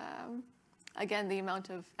 Again, the amount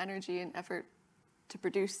of energy and effort to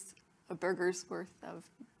produce a burger's worth of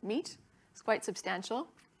meat is quite substantial.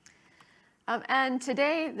 And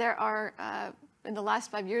today, there are, in the last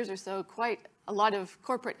 5 years or so, quite a lot of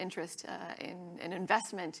corporate interest in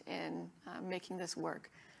investment in making this work.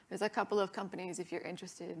 There's a couple of companies, if you're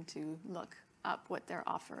interested, to look up what they're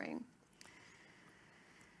offering.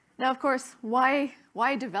 Now, of course, why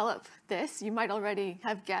develop this? You might already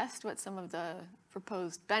have guessed what some of the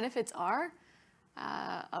proposed benefits are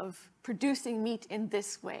of producing meat in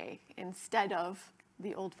this way instead of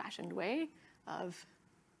the old-fashioned way of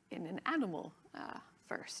in an animal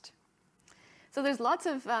first. So there's lots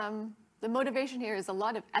of, the motivation here is a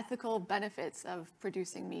lot of ethical benefits of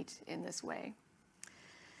producing meat in this way.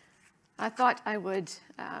 I thought I would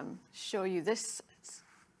show you this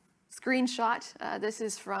screenshot. This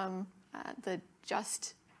is from the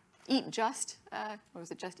Just Eat Just, or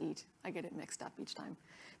was it Just Eat? I get it mixed up each time.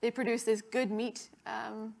 They produce this good meat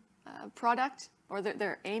product, or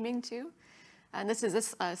they're aiming to. And this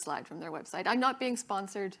is a slide from their website. I'm not being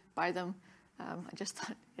sponsored by them. I just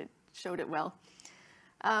thought it showed it well.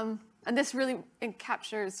 And this really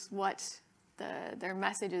captures what their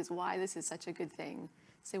message is, why this is such a good thing.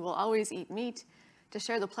 Say, we'll always eat meat. To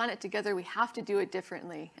share the planet together, we have to do it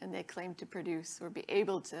differently. And they claim to produce or be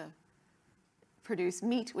able to produce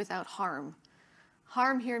meat without harm.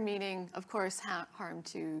 Harm here meaning, of course, harm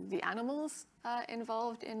to the animals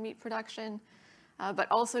involved in meat production. But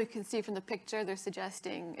also you can see from the picture, they're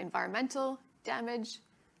suggesting environmental damage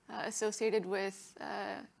associated with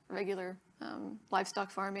regular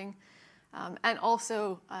livestock farming, and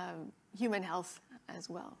also human health as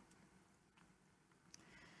well.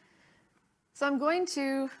 So I'm going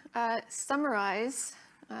to summarize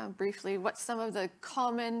briefly what some of the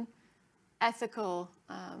common ethical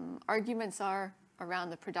arguments are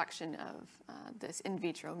around the production of this in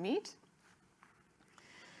vitro meat.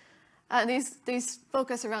 These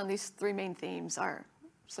focus around these three main themes are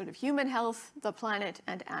sort of human health, the planet,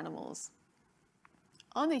 and animals.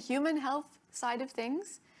 On the human health side of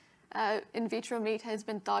things, in vitro meat has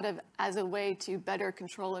been thought of as a way to better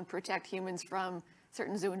control and protect humans from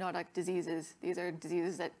certain zoonotic diseases. These are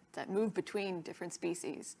diseases that move between different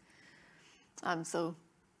species. So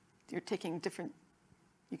you're taking different,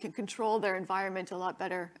 you can control their environment a lot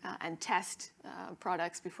better and test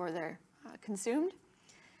products before they're consumed.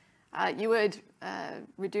 You would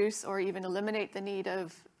reduce or even eliminate the need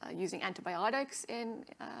of using antibiotics in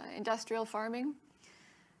industrial farming.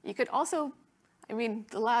 You could also, I mean,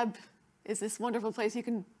 the lab is this wonderful place. You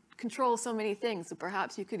can control so many things. So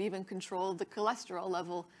perhaps you could even control the cholesterol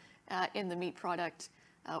level in the meat product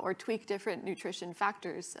or tweak different nutrition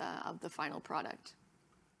factors of the final product.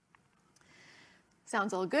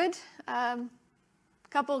 Sounds all good.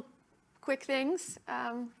 Couple quick things.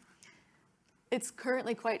 It's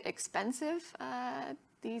currently quite expensive,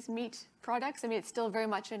 these meat products. I mean, it's still very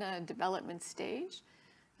much in a development stage,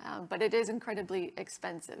 but it is incredibly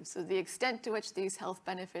expensive. So the extent to which these health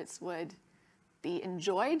benefits would be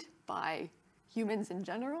enjoyed by humans in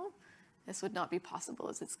general, this would not be possible,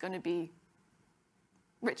 as it's going to be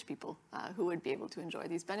rich people who would be able to enjoy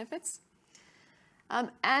these benefits.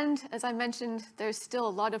 And as I mentioned, there's still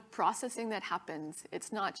a lot of processing that happens.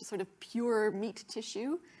 It's not just sort of pure meat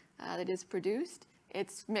tissue that is produced.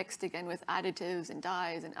 It's mixed again with additives and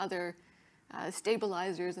dyes and other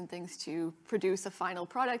stabilizers and things to produce a final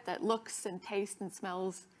product that looks and tastes and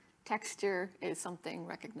smells. Texture is something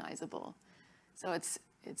recognizable. So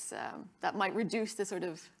that might reduce the sort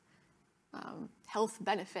of health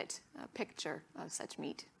benefit picture of such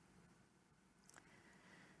meat.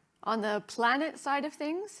 On the planet side of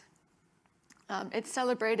things, it's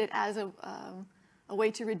celebrated as a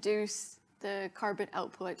way to reduce the carbon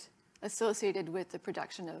output associated with the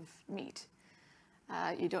production of meat.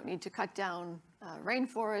 You don't need to cut down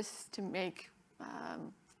rainforests to make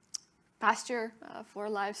pasture for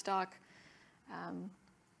livestock.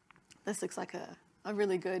 This looks like a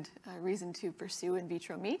really good reason to pursue in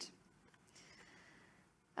vitro meat.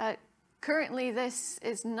 Currently, this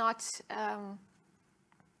is not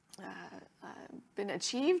been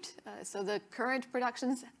achieved. So the current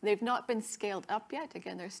productions, they've not been scaled up yet.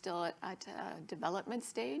 Again, they're still at a development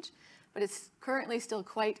stage, but it's currently still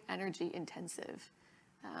quite energy intensive,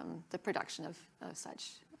 the production of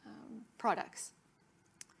such products.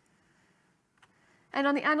 And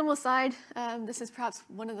on the animal side, this is perhaps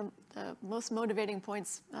one of the most motivating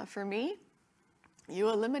points for me. You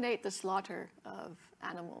eliminate the slaughter of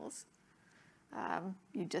animals.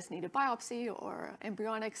 You just need a biopsy or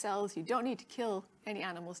embryonic cells. You don't need to kill any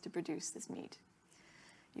animals to produce this meat.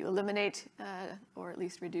 You eliminate or at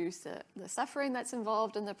least reduce the suffering that's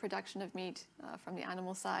involved in the production of meat from the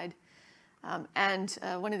animal side. And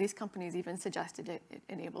one of these companies even suggested it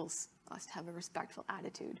enables us to have a respectful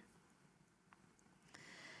attitude.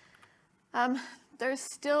 There's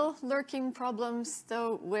still lurking problems,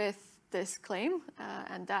 though, with this claim,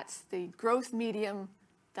 and that's the growth medium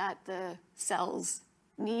that the cells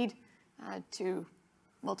need to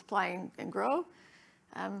multiply and grow,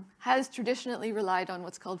 has traditionally relied on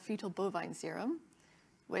what's called fetal bovine serum,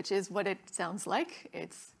 which is what it sounds like.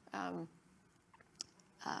 It's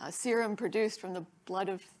serum produced from the blood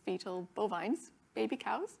of fetal bovines, baby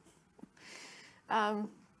cows.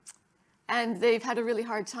 And they've had a really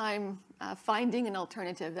hard time finding an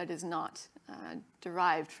alternative that is not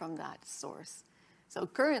derived from that source. So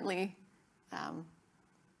currently,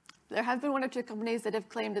 there have been one or two companies that have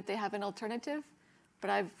claimed that they have an alternative,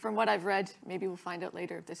 but from what I've read, maybe we'll find out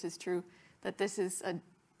later if this is true, that this is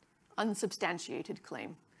unsubstantiated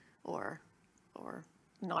claim, or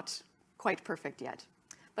not quite perfect yet.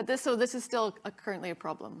 But this is still currently a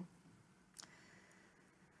problem.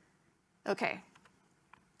 Okay.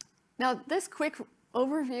 Now, this quick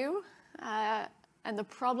overview and the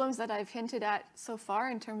problems that I've hinted at so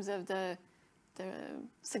far in terms of the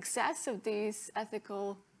success of these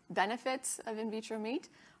ethical benefits of in vitro meat,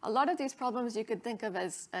 a lot of these problems you could think of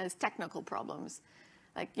as technical problems.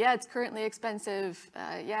 Like, yeah, it's currently expensive,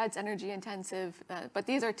 yeah, it's energy intensive, but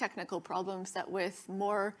these are technical problems that with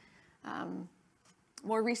more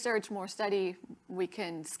research, more study, we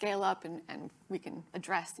can scale up and we can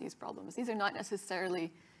address these problems. These are not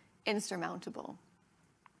necessarily insurmountable.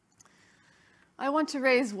 I want to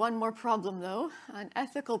raise one more problem, though, an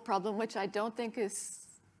ethical problem, which I don't think is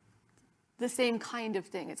the same kind of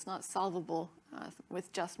thing. It's not solvable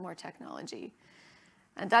with just more technology.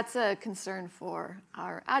 And that's a concern for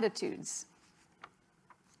our attitudes.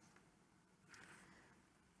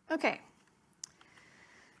 Okay.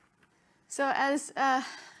 So as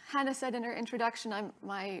Hannah said in her introduction,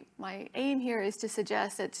 my aim here is to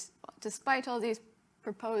suggest that despite all these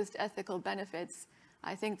proposed ethical benefits,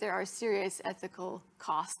 I think there are serious ethical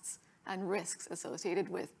costs and risks associated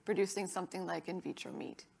with producing something like in vitro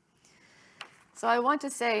meat. So I want to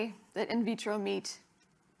say that in vitro meat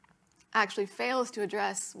actually fails to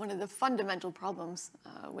address one of the fundamental problems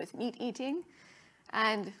with meat eating,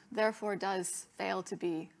 and therefore does fail to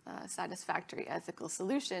be a satisfactory ethical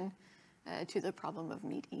solution to the problem of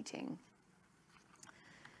meat eating.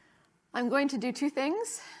 I'm going to do two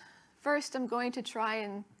things. First, I'm going to try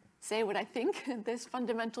and say what I think this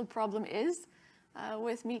fundamental problem is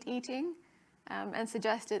with meat eating, and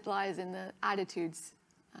suggest it lies in the attitudes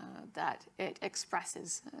that it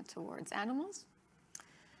expresses towards animals.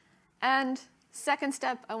 And second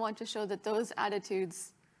step, I want to show that those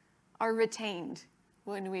attitudes are retained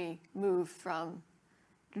when we move from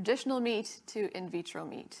traditional meat to in vitro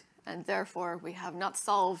meat, and therefore we have not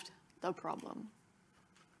solved the problem.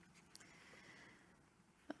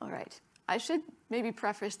 All right. I should maybe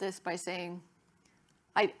preface this by saying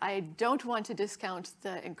I don't want to discount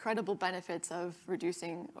the incredible benefits of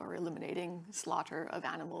reducing or eliminating slaughter of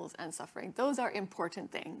animals and suffering. Those are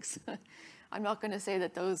important things. I'm not going to say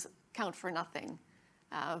that those count for nothing,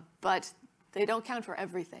 but they don't count for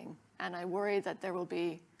everything. And I worry that there will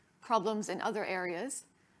be problems in other areas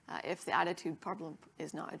if the attitude problem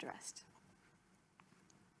is not addressed.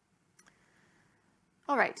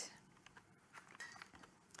 All right.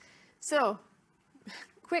 So,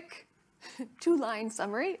 quick two-line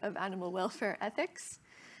summary of animal welfare ethics.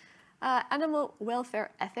 Animal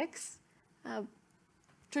welfare ethics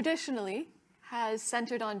traditionally has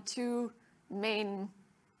centered on two main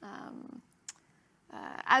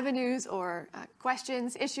avenues or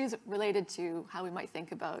questions, issues related to how we might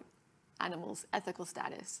think about animals' ethical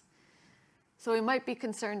status. So we might be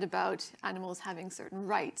concerned about animals having certain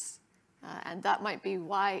rights, and that might be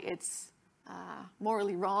why it's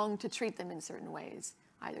morally wrong to treat them in certain ways,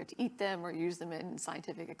 either to eat them or use them in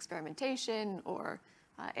scientific experimentation or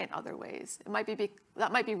in other ways.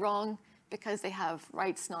 That might be wrong because they have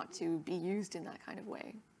rights not to be used in that kind of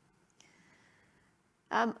way.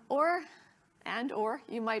 Or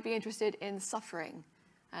you might be interested in suffering.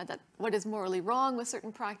 That what is morally wrong with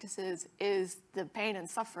certain practices is the pain and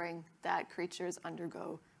suffering that creatures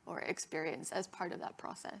undergo or experience as part of that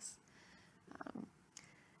process.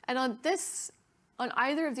 And on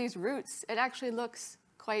either of these routes, it actually looks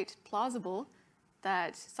quite plausible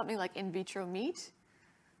that something like in vitro meat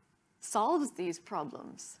solves these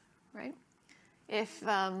problems, right? If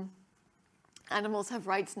animals have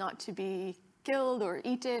rights not to be killed or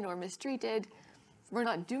eaten or mistreated, we're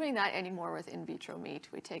not doing that anymore with in vitro meat.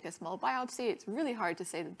 We take a small biopsy. It's really hard to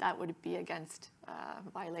say that that would be against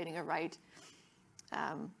violating a right.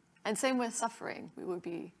 And same with suffering. We would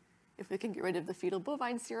be, if we can get rid of the fetal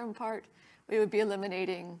bovine serum part, we would be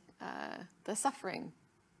eliminating the suffering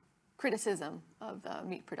criticism of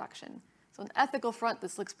meat production. So on the ethical front,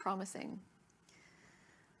 this looks promising.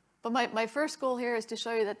 But my first goal here is to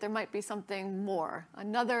show you that there might be something more,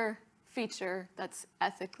 another feature that's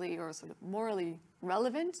ethically or sort of morally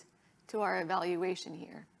relevant to our evaluation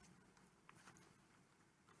here.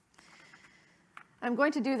 I'm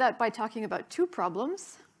going to do that by talking about two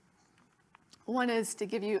problems. One is to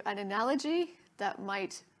give you an analogy that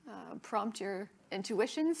might prompt your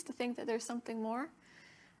intuitions to think that there's something more.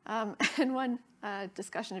 And one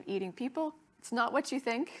discussion of eating people. It's not what you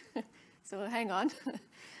think, so hang on. We'll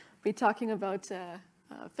be talking about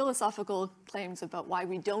philosophical claims about why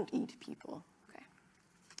we don't eat people. Okay.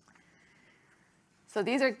 So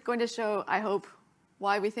these are going to show, I hope,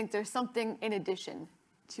 why we think there's something in addition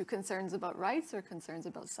to concerns about rights or concerns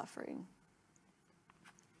about suffering.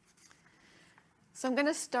 So I'm going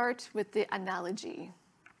to start with the analogy.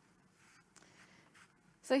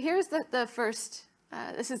 So here's the first,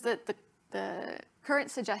 this is the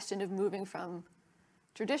current suggestion of moving from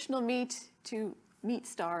traditional meat to meat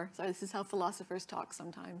star. So this is how philosophers talk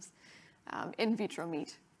sometimes, in vitro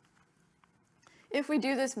meat. If we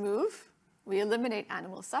do this move, we eliminate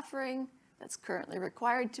animal suffering that's currently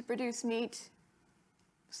required to produce meat.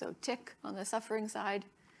 So tick on the suffering side.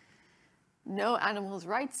 No animals'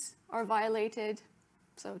 rights are violated.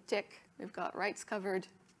 So tick, we've got rights covered.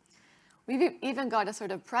 We've even got a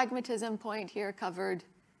sort of pragmatism point here covered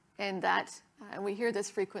in that, and we hear this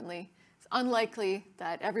frequently, it's unlikely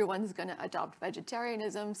that everyone's going to adopt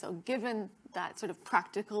vegetarianism. So given that sort of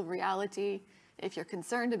practical reality, if you're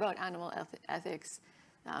concerned about animal ethics,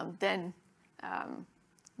 then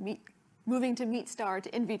moving to meat star,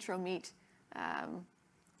 to in vitro meat,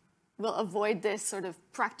 will avoid this sort of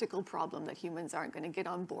practical problem that humans aren't going to get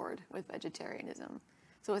on board with vegetarianism.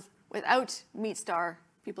 So without meat star,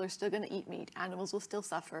 people are still going to eat meat. Animals will still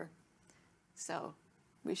suffer. So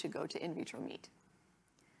we should go to in vitro meat.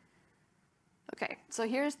 Okay, so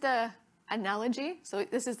here's the analogy. So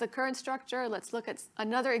this is the current structure. Let's look at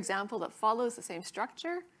another example that follows the same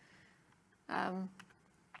structure.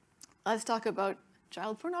 Let's talk about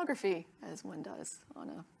child pornography, as one does on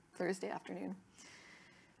a Thursday afternoon.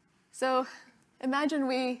 So imagine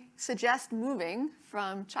we suggest moving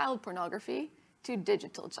from child pornography to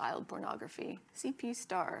digital child pornography, CP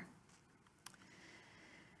star.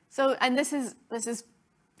 So, and this is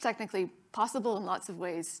technically possible in lots of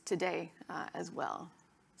ways today as well.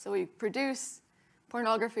 So we produce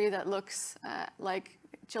pornography that looks like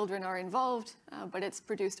children are involved, but it's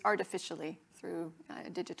produced artificially through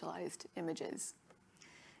digitalized images.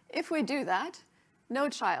 If we do that, no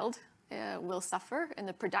child will suffer in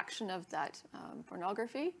the production of that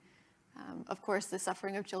pornography. Of course, the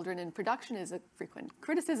suffering of children in production is a frequent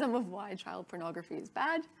criticism of why child pornography is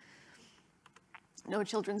bad. No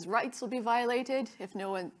children's rights will be violated if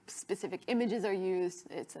no specific images are used.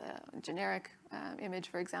 It's a generic image,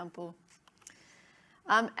 for example.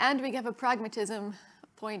 And we have a pragmatism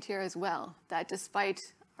point here as well, that despite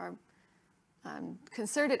our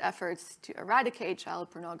concerted efforts to eradicate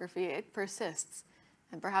child pornography, it persists.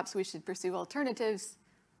 And perhaps we should pursue alternatives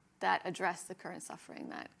that address the current suffering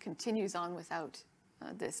that continues on without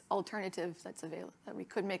this alternative that we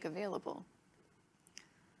could make available.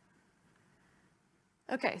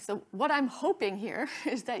 Okay, so what I'm hoping here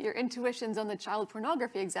is that your intuitions on the child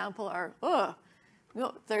pornography example are, oh,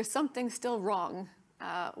 no, there's something still wrong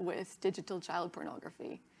with digital child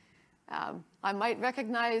pornography. I might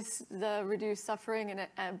recognize the reduced suffering,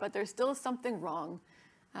 but there's still something wrong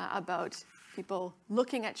about people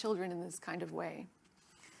looking at children in this kind of way.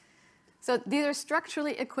 So these are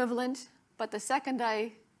structurally equivalent, but the second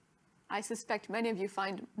I suspect many of you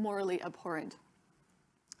find morally abhorrent.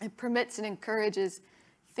 It permits and encourages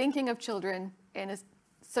thinking of children in a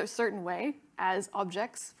certain way as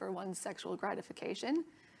objects for one's sexual gratification,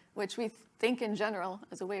 which we think in general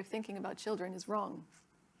as a way of thinking about children is wrong.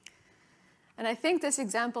 And I think this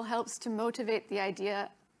example helps to motivate the idea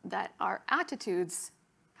that our attitudes,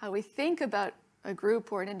 how we think about a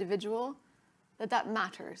group or an individual, that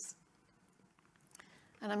matters.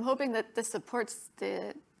 And I'm hoping that this supports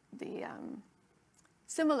the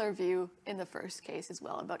similar view in the first case as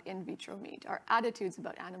well about in vitro meat. Our attitudes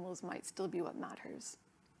about animals might still be what matters.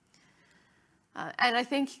 And I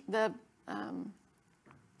think the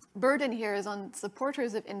burden here is on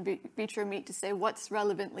supporters of in vitro meat to say what's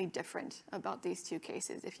relevantly different about these two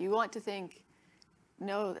cases. If you want to think,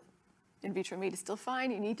 no, in vitro meat is still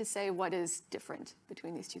fine, you need to say what is different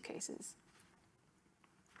between these two cases.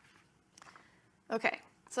 Okay,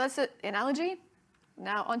 so that's the analogy.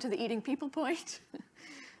 Now onto the eating people point.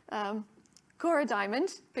 Cora Diamond,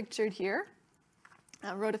 pictured here,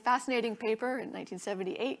 wrote a fascinating paper in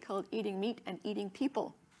 1978 called Eating Meat and Eating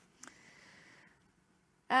People.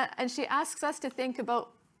 And she asks us to think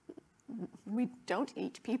about, we don't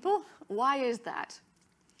eat people. Why is that?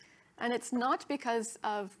 And it's not because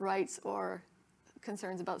of rights or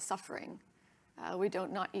concerns about suffering. We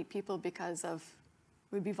don't not eat people because of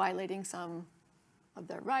we'd be violating some of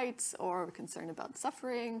their rights or concerned about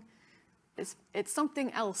suffering. It's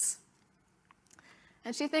something else.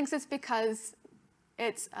 And she thinks it's because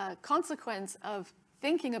it's a consequence of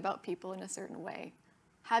thinking about people in a certain way,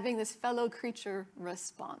 having this fellow creature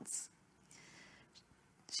response.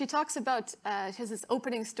 She talks about, she has this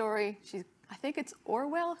opening story. I think it's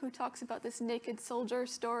Orwell who talks about this naked soldier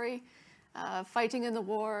story, fighting in the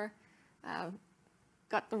war,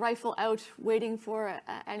 got the rifle out, waiting for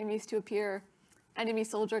enemies to appear. Enemy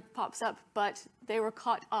soldier pops up, but they were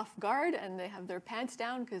caught off guard, and they have their pants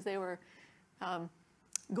down because they were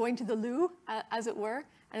going to the loo, as it were,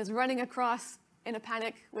 and is running across in a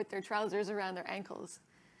panic with their trousers around their ankles.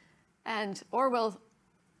 And Orwell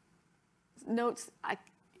notes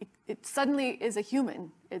it suddenly is a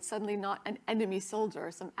human. It's suddenly not an enemy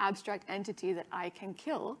soldier, some abstract entity that I can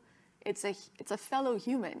kill. It's a fellow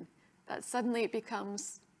human that suddenly it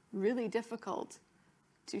becomes really difficult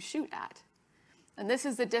to shoot at. And this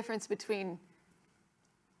is the difference between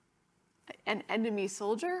an enemy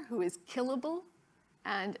soldier who is killable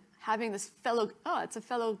and having this it's a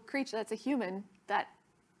fellow creature, that's a human that,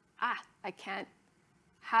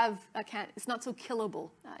 it's not so killable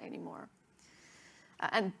anymore.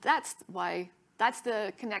 And that's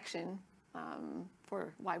the connection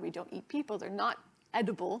for why we don't eat people. They're not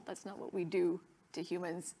edible. That's not what we do to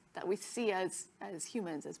humans, that we see as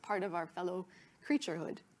humans, as part of our fellow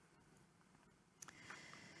creaturehood.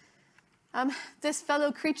 This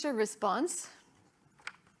fellow creature response,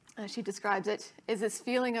 she describes it, is this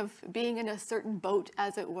feeling of being in a certain boat,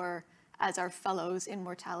 as it were, as our fellows in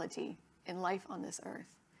mortality, in life on this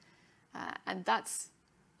earth. And that's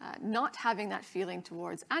not having that feeling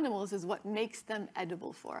towards animals is what makes them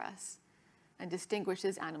edible for us and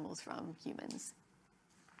distinguishes animals from humans.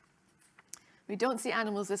 We don't see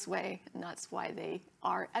animals this way, and that's why they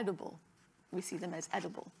are edible. We see them as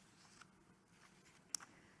edible.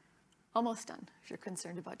 Almost done, if you're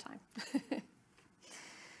concerned about time.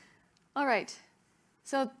 All right,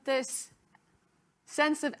 so this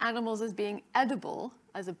sense of animals as being edible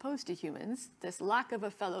as opposed to humans, this lack of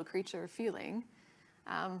a fellow creature feeling,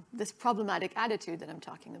 this problematic attitude that I'm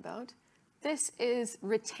talking about, this is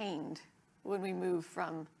retained when we move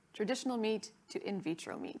from traditional meat to in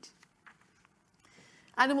vitro meat.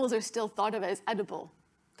 Animals are still thought of as edible.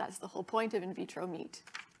 That's the whole point of in vitro meat.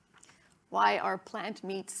 Why are plant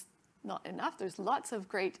meats not enough? There's lots of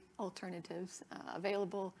great alternatives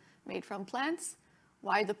available made from plants.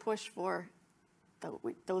 Why the push for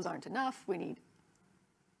those aren't enough? We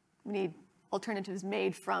need alternatives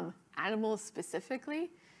made from animals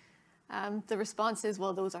specifically. The response is,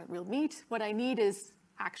 well, those aren't real meat. What I need is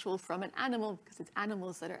actual from an animal, because it's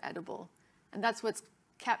animals that are edible. And that's what's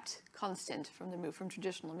kept constant from the move from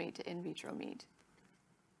traditional meat to in vitro meat.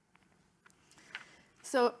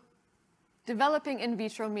 So developing in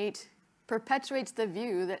vitro meat perpetuates the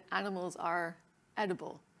view that animals are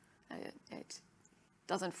edible. It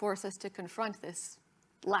doesn't force us to confront this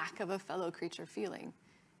lack of a fellow creature feeling.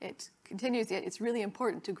 It continues, it's really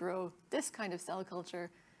important to grow this kind of cell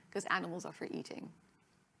culture because animals are for eating.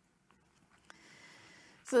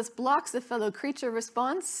 So this blocks the fellow creature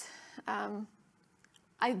response.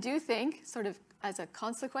 I do think, sort of as a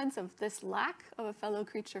consequence of this lack of a fellow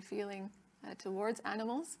creature feeling towards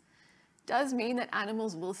animals, does mean that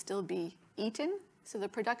animals will still be eaten. So the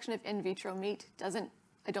production of in vitro meat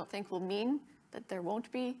I don't think will mean that there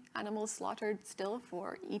won't be animals slaughtered still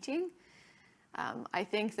for eating. I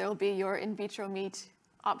think there'll be your in vitro meat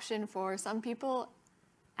option for some people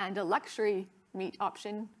and a luxury meat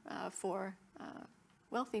option for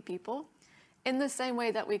wealthy people, in the same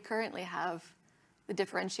way that we currently have the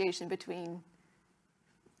differentiation between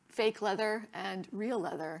fake leather and real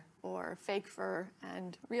leather, or fake fur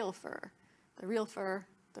and real fur. The real fur,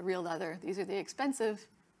 the real leather, these are the expensive,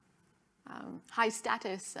 high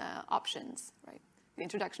status options, right? The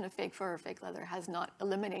introduction of fake fur or fake leather has not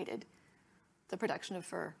eliminated the production of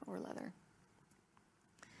fur or leather.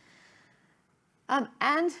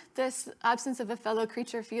 And this absence of a fellow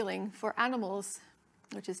creature feeling for animals,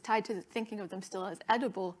 which is tied to thinking of them still as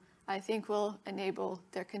edible, I think will enable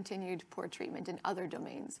their continued poor treatment in other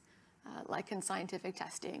domains, like in scientific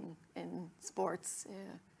testing, in sports,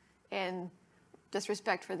 in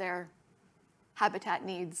disrespect for their habitat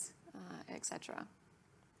needs, etc.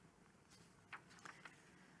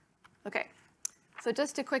 Okay, so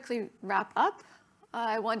just to quickly wrap up,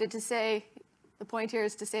 I wanted to say, the point here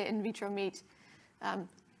is to say in vitro meat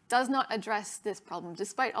does not address this problem.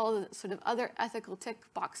 Despite all the sort of other ethical tick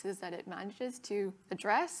boxes that it manages to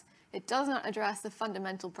address, it does not address the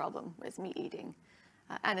fundamental problem with meat eating.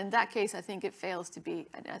 And in that case, I think it fails to be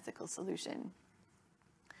an ethical solution.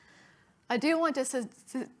 I do want to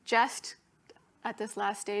suggest at this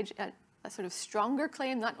last stage a sort of stronger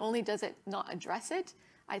claim. Not only does it not address it,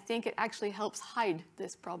 I think it actually helps hide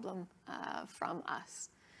this problem from us.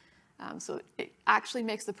 So it actually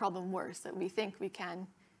makes the problem worse, that we think we can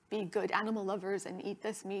be good animal lovers and eat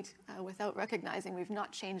this meat without recognizing we've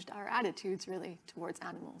not changed our attitudes really towards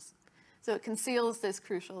animals. So it conceals this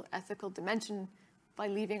crucial ethical dimension by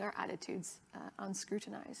leaving our attitudes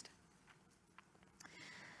unscrutinized.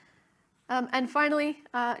 And finally,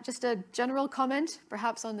 just a general comment,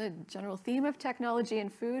 perhaps on the general theme of technology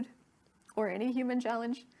and food, or any human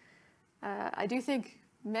challenge. I do think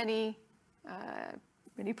many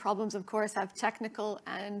problems, of course, have technical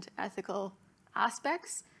and ethical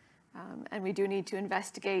aspects, and we do need to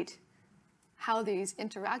investigate how these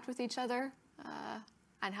interact with each other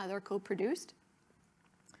and how they're co-produced.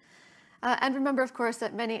 And remember, of course,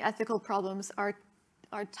 that many ethical problems are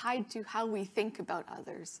tied to how we think about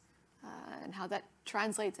others and how that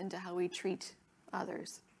translates into how we treat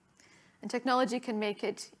others. And technology can make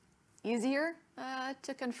it easier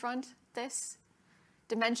to confront this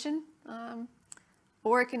dimension,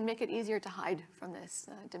 or it can make it easier to hide from this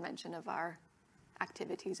dimension of our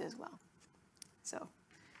activities as well. So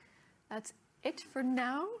that's it for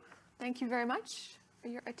now. Thank you very much for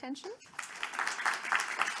your attention.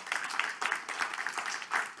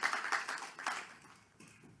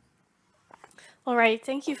 All right,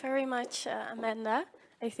 thank you very much, Amanda.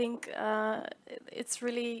 I think it's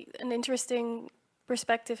really an interesting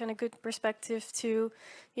perspective and a good perspective to,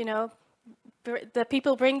 you know, that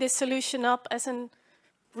people bring this solution up as a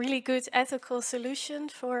really good ethical solution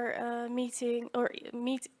for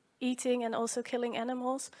meat eating and also killing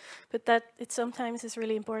animals, but that it sometimes is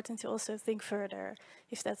really important to also think further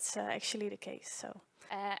if that's actually the case. So,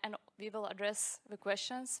 and we will address the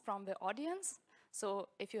questions from the audience. So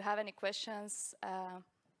if you have any questions,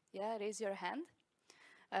 yeah, raise your hand.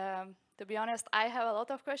 To be honest, I have a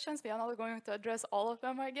lot of questions. We are not going to address all of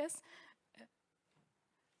them, I guess.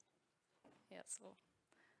 Yeah, so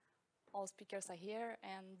all speakers are here,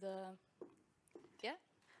 and yeah,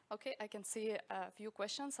 okay, I can see a few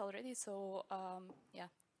questions already. So yeah,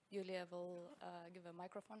 Julia will give a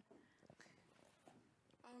microphone.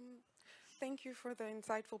 Thank you for the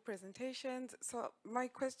insightful presentations. So my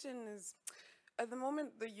question is, at the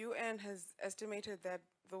moment, the UN has estimated that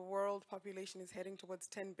the world population is heading towards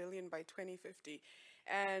 10 billion by 2050.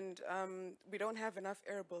 And we don't have enough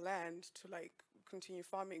arable land to continue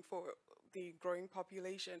farming for the growing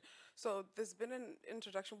population. So there's been an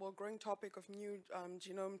growing topic of new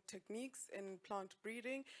genome techniques in plant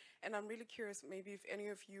breeding. And I'm really curious, maybe if any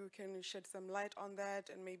of you can shed some light on that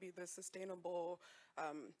and maybe the sustainable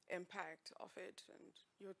impact of it and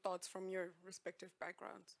your thoughts from your respective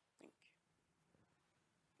backgrounds. Thank you.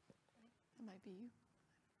 That might be you.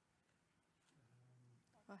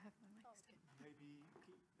 I'll have my mic. Maybe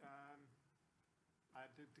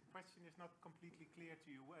the question is not completely clear to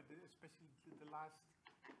you, especially the last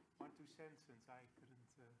 1-2 sentences.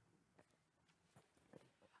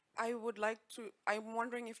 I couldn't. I'm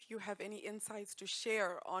wondering if you have any insights to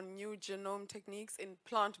share on new genome techniques in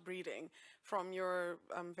plant breeding from your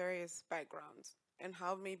various backgrounds and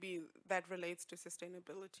how maybe that relates to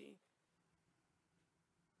sustainability.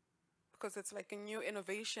 Because it's like a new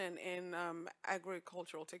innovation in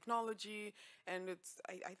agricultural technology, and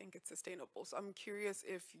I think it's sustainable. So I'm curious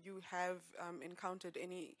if you have encountered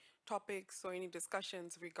any topics or any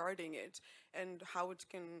discussions regarding it and how it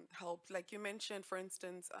can help. Like you mentioned, for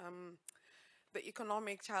instance, the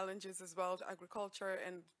economic challenges as well to agriculture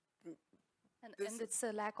and it's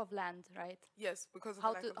a lack of land, right? Yes, because of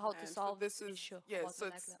how the lack to of how land. to solve this the is issue. yes. So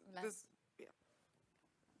it's land. this.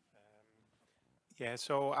 Yeah,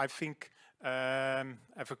 so I think I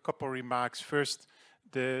have a couple of remarks. First,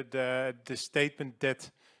 the statement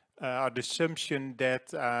that, or the assumption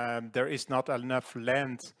that there is not enough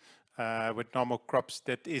land with normal crops,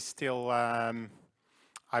 that is still,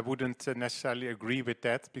 I wouldn't necessarily agree with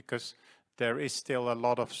that, because there is still a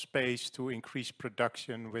lot of space to increase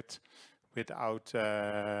production without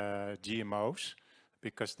GMOs,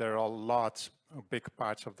 because there are lots of big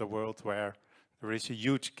parts of the world where there is a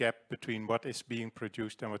huge gap between what is being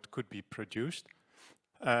produced and what could be produced.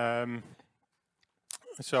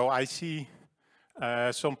 So I see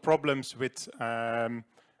some problems with the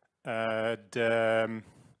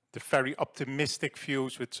very optimistic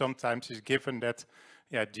views which sometimes is given that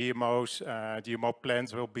GMO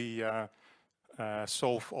plants will be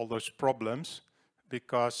solve all those problems,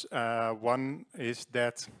 because one is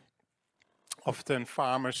that often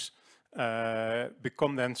farmers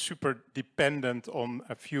become then super dependent on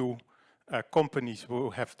a few companies who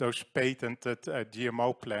have those patented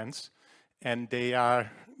GMO plants, and they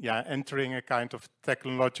are entering a kind of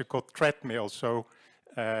technological treadmill. So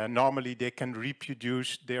normally they can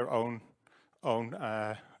reproduce their own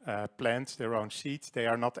plants, their own seeds. They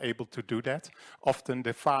are not able to do that. Often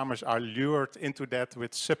the farmers are lured into that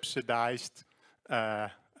with subsidized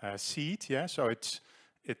seed. Yeah, so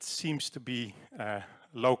it seems to be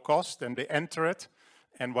low cost, and they enter it,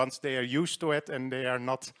 And once they are used to it and they are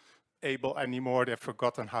not able anymore, they've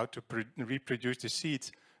forgotten how to reproduce the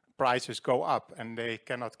seeds, prices go up and they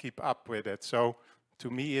cannot keep up with it. So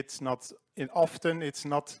to me, it's not, often it's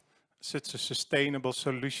not such a sustainable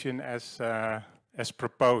solution as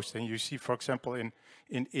proposed. And you see, for example, in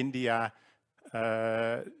India,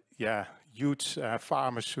 huge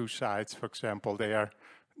farmer suicides, for example, they are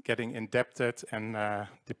getting indebted and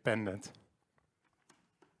dependent.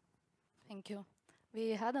 Thank you.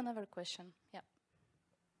 We had another question. Yeah.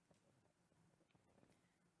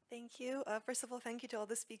 Thank you. First of all, thank you to all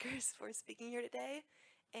the speakers for speaking here today.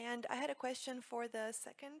 And I had a question for the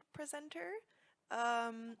second presenter.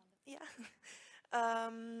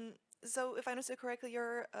 So if I understood correctly,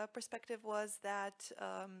 your perspective was that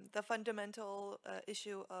the fundamental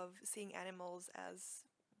issue of seeing animals as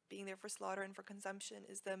being there for slaughter and for consumption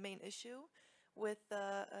is the main issue with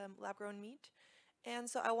the lab-grown meat. And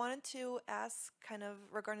so I wanted to ask kind of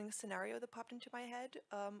regarding a scenario that popped into my head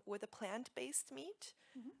with a plant-based meat,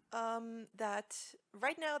 that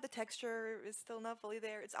right now the texture is still not fully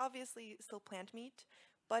there. It's obviously still plant meat,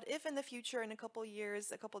 but if in the future, in a couple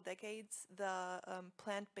years, a couple decades, the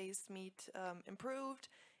plant-based meat improved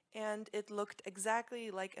and it looked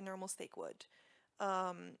exactly like a normal steak would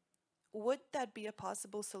that be a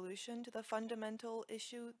possible solution to the fundamental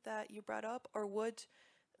issue that you brought up, or would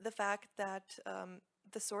the fact that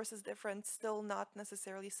the source is different still not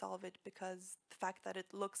necessarily solve it, because the fact that it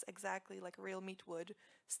looks exactly like real meat would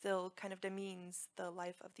still kind of demeans the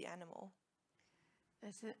life of the animal?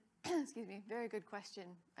 That's a, excuse me, very good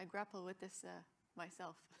question. I grapple with this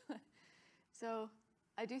myself. So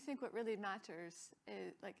I do think what really matters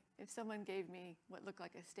is, like, if someone gave me what looked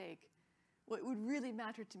like a steak, what would really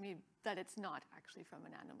matter to me that it's not actually from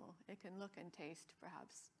an animal. It can look and taste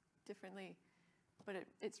perhaps differently, but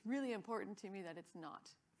it's really important to me that it's not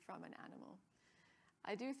from an animal.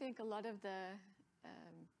 I do think a lot of the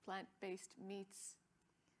plant-based meats,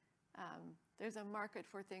 there's a market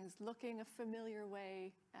for things looking a familiar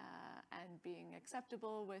way and being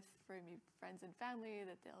acceptable for friends and family,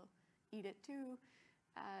 that they'll eat it too.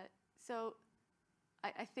 So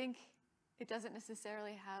I think it doesn't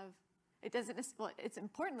necessarily have, it's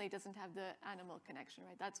importantly doesn't have the animal connection,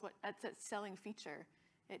 right? That's a selling feature.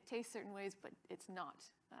 It tastes certain ways, but it's not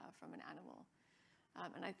from an animal.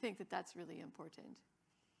 And I think that that's really important.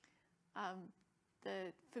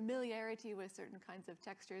 The familiarity with certain kinds of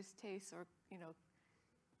textures, tastes, or,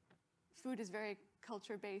 food is very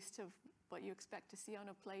culture-based of what you expect to see on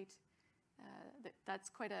a plate. That's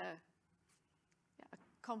quite a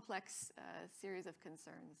complex series of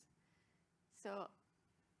concerns. So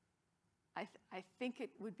I think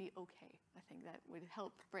it would be okay. I think that would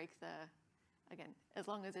help break again, as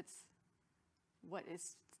long as it's what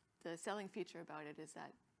is the selling feature about it is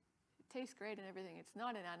that it tastes great and everything. It's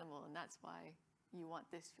not an animal, and that's why you want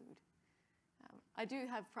this food. I do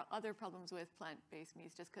have other problems with plant-based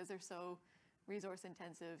meats just because they're so resource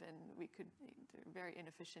intensive, and they're a very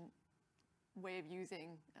inefficient way of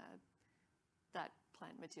using that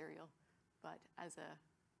plant material. But as a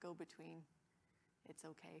go-between, it's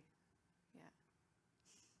okay. Yeah.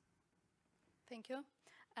 Thank you.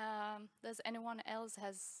 Does anyone else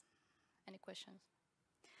has any questions?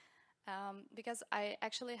 Because I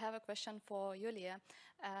actually have a question for Julia.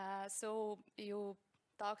 So you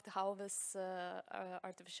talked how this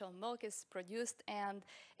artificial milk is produced, and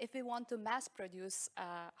if we want to mass produce,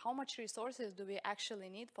 how much resources do we actually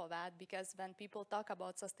need for that? Because when people talk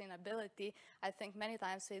about sustainability, I think many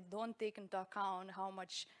times they don't take into account how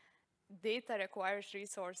much data requires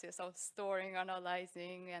resources of storing,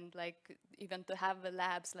 analyzing, and even to have the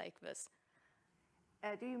labs like this.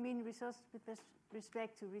 Do you mean resources with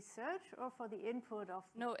respect to research, or for the input of?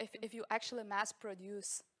 No, if you actually mass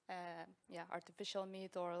produce artificial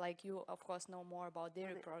meat, or you of course know more about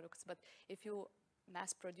dairy products, but if you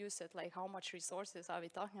mass produce it, how much resources are we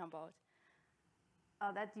talking about?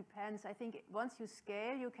 That depends. I think once you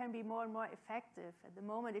scale, you can be more and more effective. At the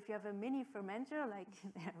moment, if you have a mini fermenter,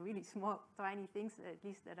 they're really small, tiny things, at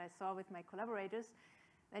least that I saw with my collaborators,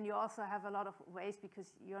 then you also have a lot of waste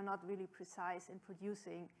because you're not really precise in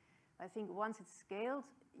producing. I think once it's scaled,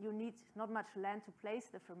 you need not much land to place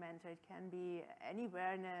the fermenter. It can be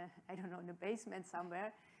anywhere in a basement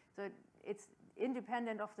somewhere. So it's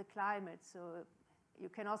independent of the climate. So you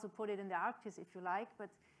can also put it in the Arctic if you like, but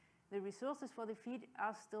the resources for the feed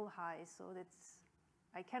are still high. So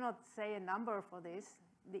I cannot say a number for this.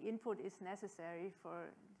 The input is necessary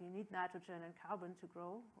you need nitrogen and carbon to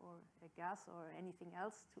grow, or a gas or anything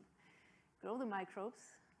else to grow the microbes.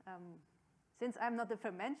 Since I'm not the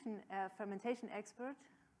fermentation expert,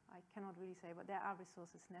 I cannot really say, but there are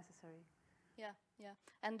resources necessary. Yeah, yeah.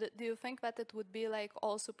 And do you think that it would be like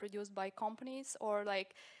also produced by companies, or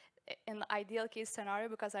like in the ideal case scenario,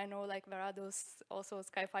 because I know like there are those also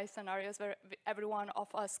sci-fi scenarios where every one of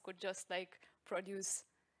us could just like produce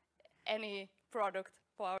any product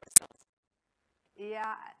for ourselves?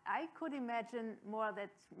 Yeah, I could imagine more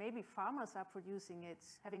that maybe farmers are producing it,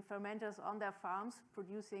 having fermenters on their farms,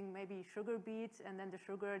 producing maybe sugar beets, and then the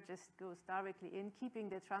sugar just goes directly in, keeping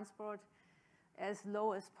the transport as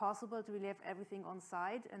low as possible to really have everything on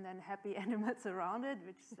site, and then happy animals around it,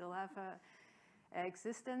 which still have a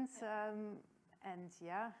existence. And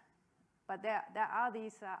yeah, but there are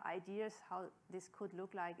these ideas how this could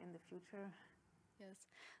look like in the future. Yes.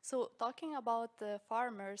 So talking about the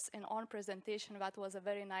farmers in Oane presentation, that was a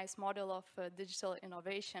very nice model of digital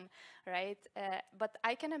innovation, right? But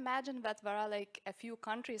I can imagine that there are like a few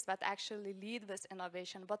countries that actually lead this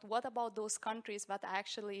innovation. But what about those countries that are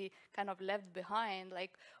actually kind of left behind?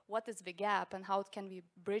 Like, what is the gap, and how can we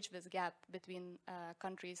bridge this gap between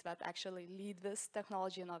countries that actually lead this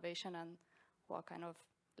technology innovation and who are kind of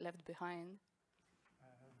left behind?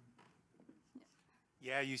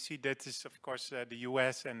 Yeah, you see that is, of course, the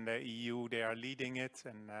US and the EU, they are leading it,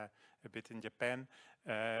 and a bit in Japan.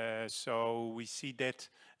 So we see that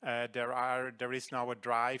there is now a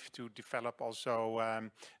drive to develop also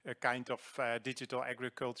a kind of digital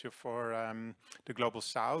agriculture for the global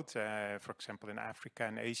south, for example, in Africa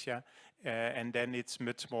and Asia. And then it's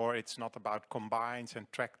much more, it's not about combines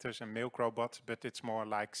and tractors and milk robots, but it's more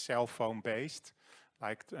like cell phone based,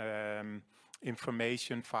 like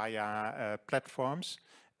information via platforms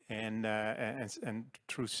and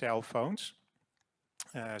through cell phones.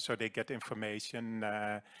 So they get information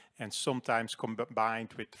and sometimes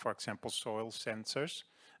combined with, for example, soil sensors.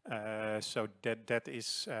 So that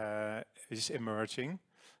is emerging.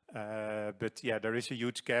 But yeah, there is a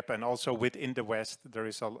huge gap, and also within the West there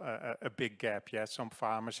is a big gap. Yeah, some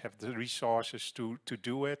farmers have the resources to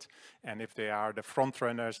do it, and if they are the front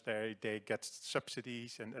runners, they get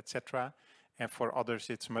subsidies and etc. And for others,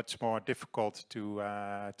 it's much more difficult to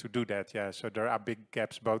do that. Yeah, so there are big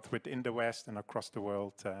gaps both within the West and across the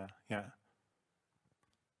world. Yeah.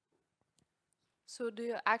 So do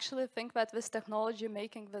you actually think that this technology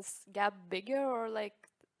making this gap bigger or like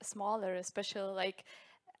smaller, especially like,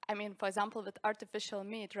 I mean, for example, with artificial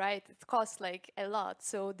meat, right? It costs like a lot.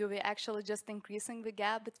 So do we actually just increasing the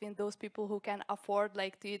gap between those people who can afford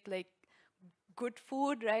like to eat like good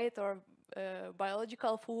food, right? Or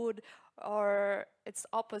biological food, or it's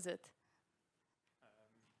opposite?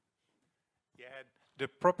 Yeah, the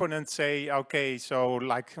proponents say, okay, so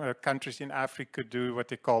like countries in Africa do what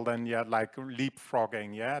they call then, yeah, like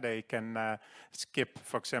leapfrogging. Yeah, they can skip,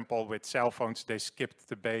 for example, with cell phones, they skipped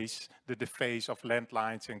the phase of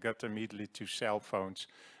landlines and got immediately to cell phones.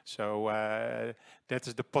 So that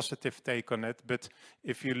is the positive take on it. But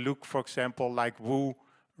if you look, for example, like who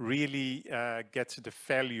really gets the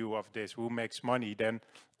value of this, who makes money, then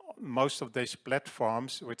most of these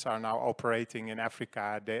platforms which are now operating in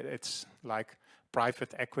Africa, it's like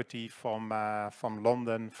private equity from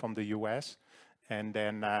London, from the US. And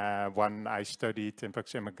then one I studied in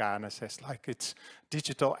Ghana says like it's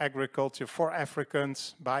digital agriculture for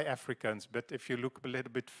Africans, by Africans. But if you look a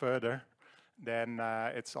little bit further, then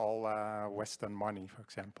it's all Western money, for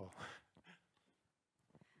example.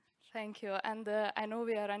 Thank you. And I know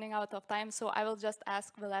we are running out of time, so I will just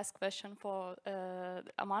ask the last question for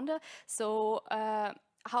Amanda. So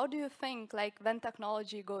how do you think, like, when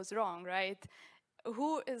technology goes wrong, right?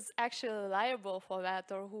 Who is actually liable for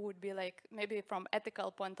that, or who would be like, maybe from ethical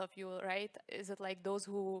point of view, right? Is it like those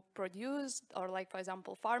who produce, or like, for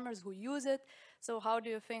example, farmers who use it? So how do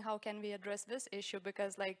you think, how can we address this issue?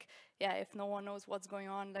 Because like, yeah, if no one knows what's going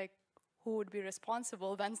on, like, who would be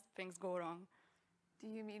responsible when things go wrong? Do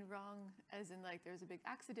you mean wrong as in like there's a big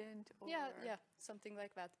accident? Or yeah, something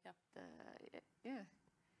like that, yeah.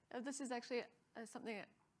 This is actually something that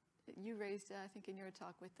you raised, I think, in your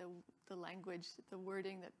talk with the language, the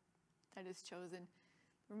wording that is chosen.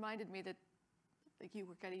 Reminded me that like you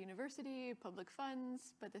work at a university, public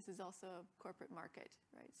funds, but this is also a corporate market,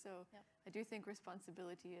 right? So I do think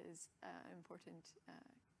responsibility is an important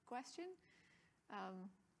question.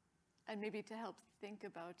 And maybe to help think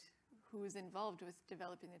about who is involved with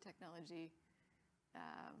developing the technology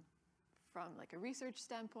from like a research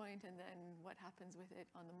standpoint, and then what happens with it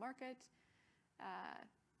on the market.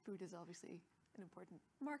 Food is obviously an important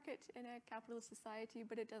market in a capitalist society,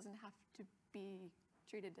 but it doesn't have to be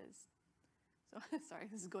treated as, so sorry,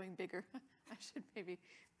 this is going bigger. I should maybe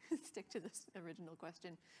stick to this original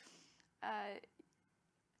question.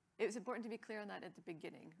 It was important to be clear on that at the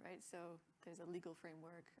beginning, right? So there's a legal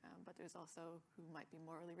framework, but there's also who might be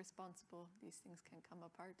morally responsible. These things can come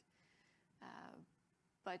apart.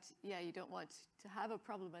 But yeah, you don't want to have a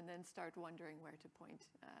problem and then start wondering where to point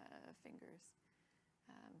fingers.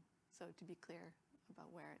 So to be clear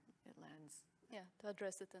about where it lands. Yeah, to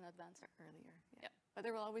address it in advance. Earlier, yeah. But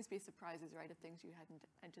there will always be surprises, right, of things you hadn't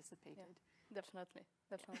anticipated. Yeah, definitely,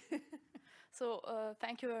 definitely. So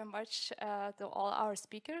thank you very much to all our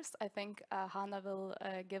speakers. I think Hannah will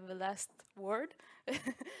give the last word.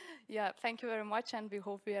 Yeah, thank you very much, and we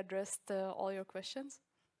hope we addressed all your questions.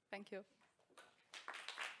 Thank you.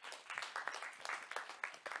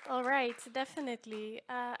 All right, definitely.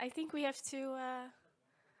 I think we have to...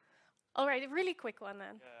 all right, a really quick one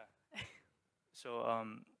then. Yeah. So,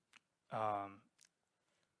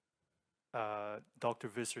 Dr.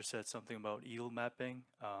 Visser said something about yield mapping,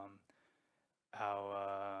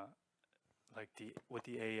 how like with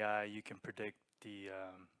the AI you can predict the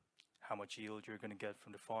how much yield you're going to get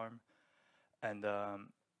from the farm, and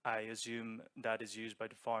I assume that is used by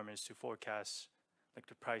the farmers to forecast like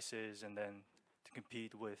the prices and then to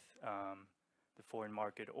compete with the foreign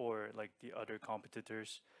market or like the other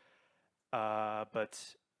competitors.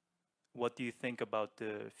 But what do you think about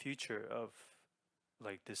the future of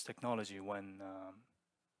like this technology when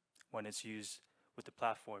it's used with the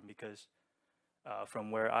platform? Because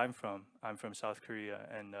from where I'm from South Korea,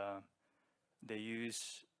 and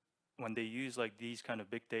when they use like these kind of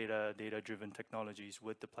big data-driven technologies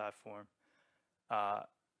with the platform,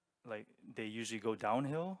 like they usually go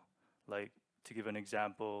downhill. Like to give an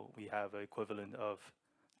example, we have an equivalent of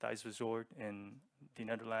Dice Resort in the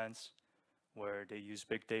Netherlands, where they use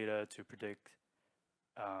big data to predict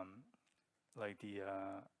like the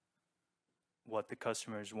what the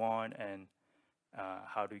customers want and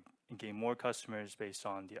how to gain more customers based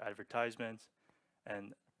on the advertisements.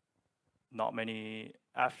 And not many,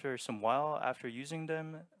 after using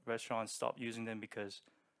them, restaurants stopped using them because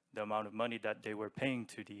the amount of money that they were paying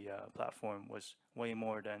to the platform was way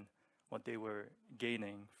more than what they were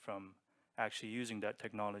gaining from actually using that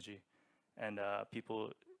technology. And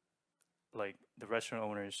people, like the restaurant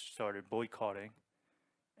owners, started boycotting.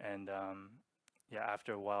 And yeah,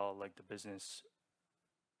 after a while, like the business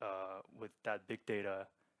with that big data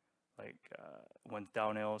like went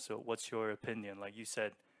downhill. So what's your opinion? Like you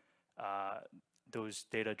said, those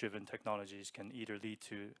data-driven technologies can either lead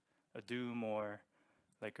to a doom or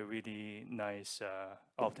like a really nice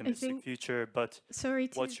optimistic future, but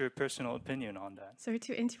what's your personal opinion on that? Sorry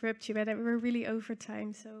to interrupt you, but we're really over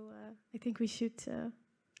time, so I think we should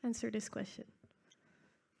answer this question.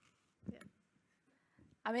 Yeah.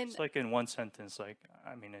 I mean, it's like in one sentence, like,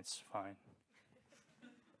 I mean, it's fine.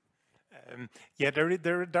 Yeah,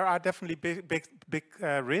 there are definitely big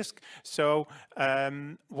risk. So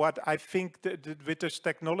what I think with those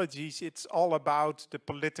technologies, it's all about the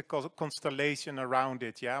political constellation around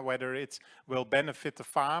it. Yeah, whether it will benefit the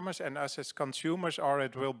farmers and us as consumers, or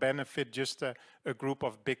it will benefit just a group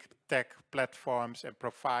of big tech platforms and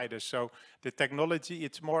providers. So the technology,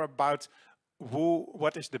 it's more about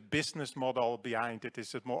what is the business model behind it?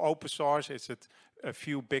 Is it more open source? Is it a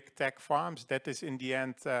few big tech farms? That is in the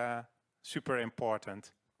end super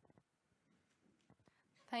important.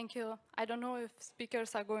 Thank you. I don't know if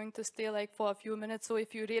speakers are going to stay like for a few minutes, so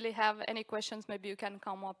if you really have any questions, maybe you can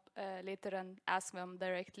come up later and ask them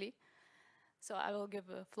directly. So I will give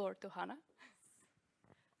the floor to Hannah.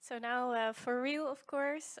 So now for real, of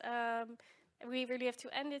course, we really have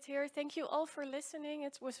to end it here. Thank you all for listening.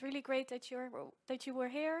 It was really great that you were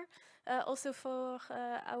here. Also for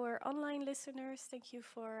our online listeners, thank you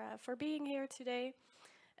for being here today.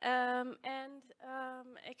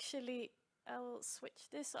 Actually, I'll switch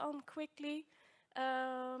this on quickly.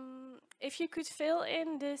 If you could fill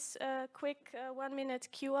in this quick 1-minute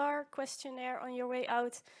QR questionnaire on your way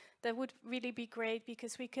out, that would really be great,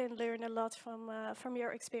 because we can learn a lot from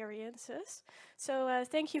your experiences. So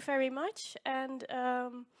thank you very much, and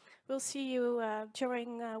we'll see you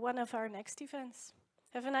during one of our next events.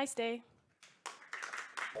 Have a nice day.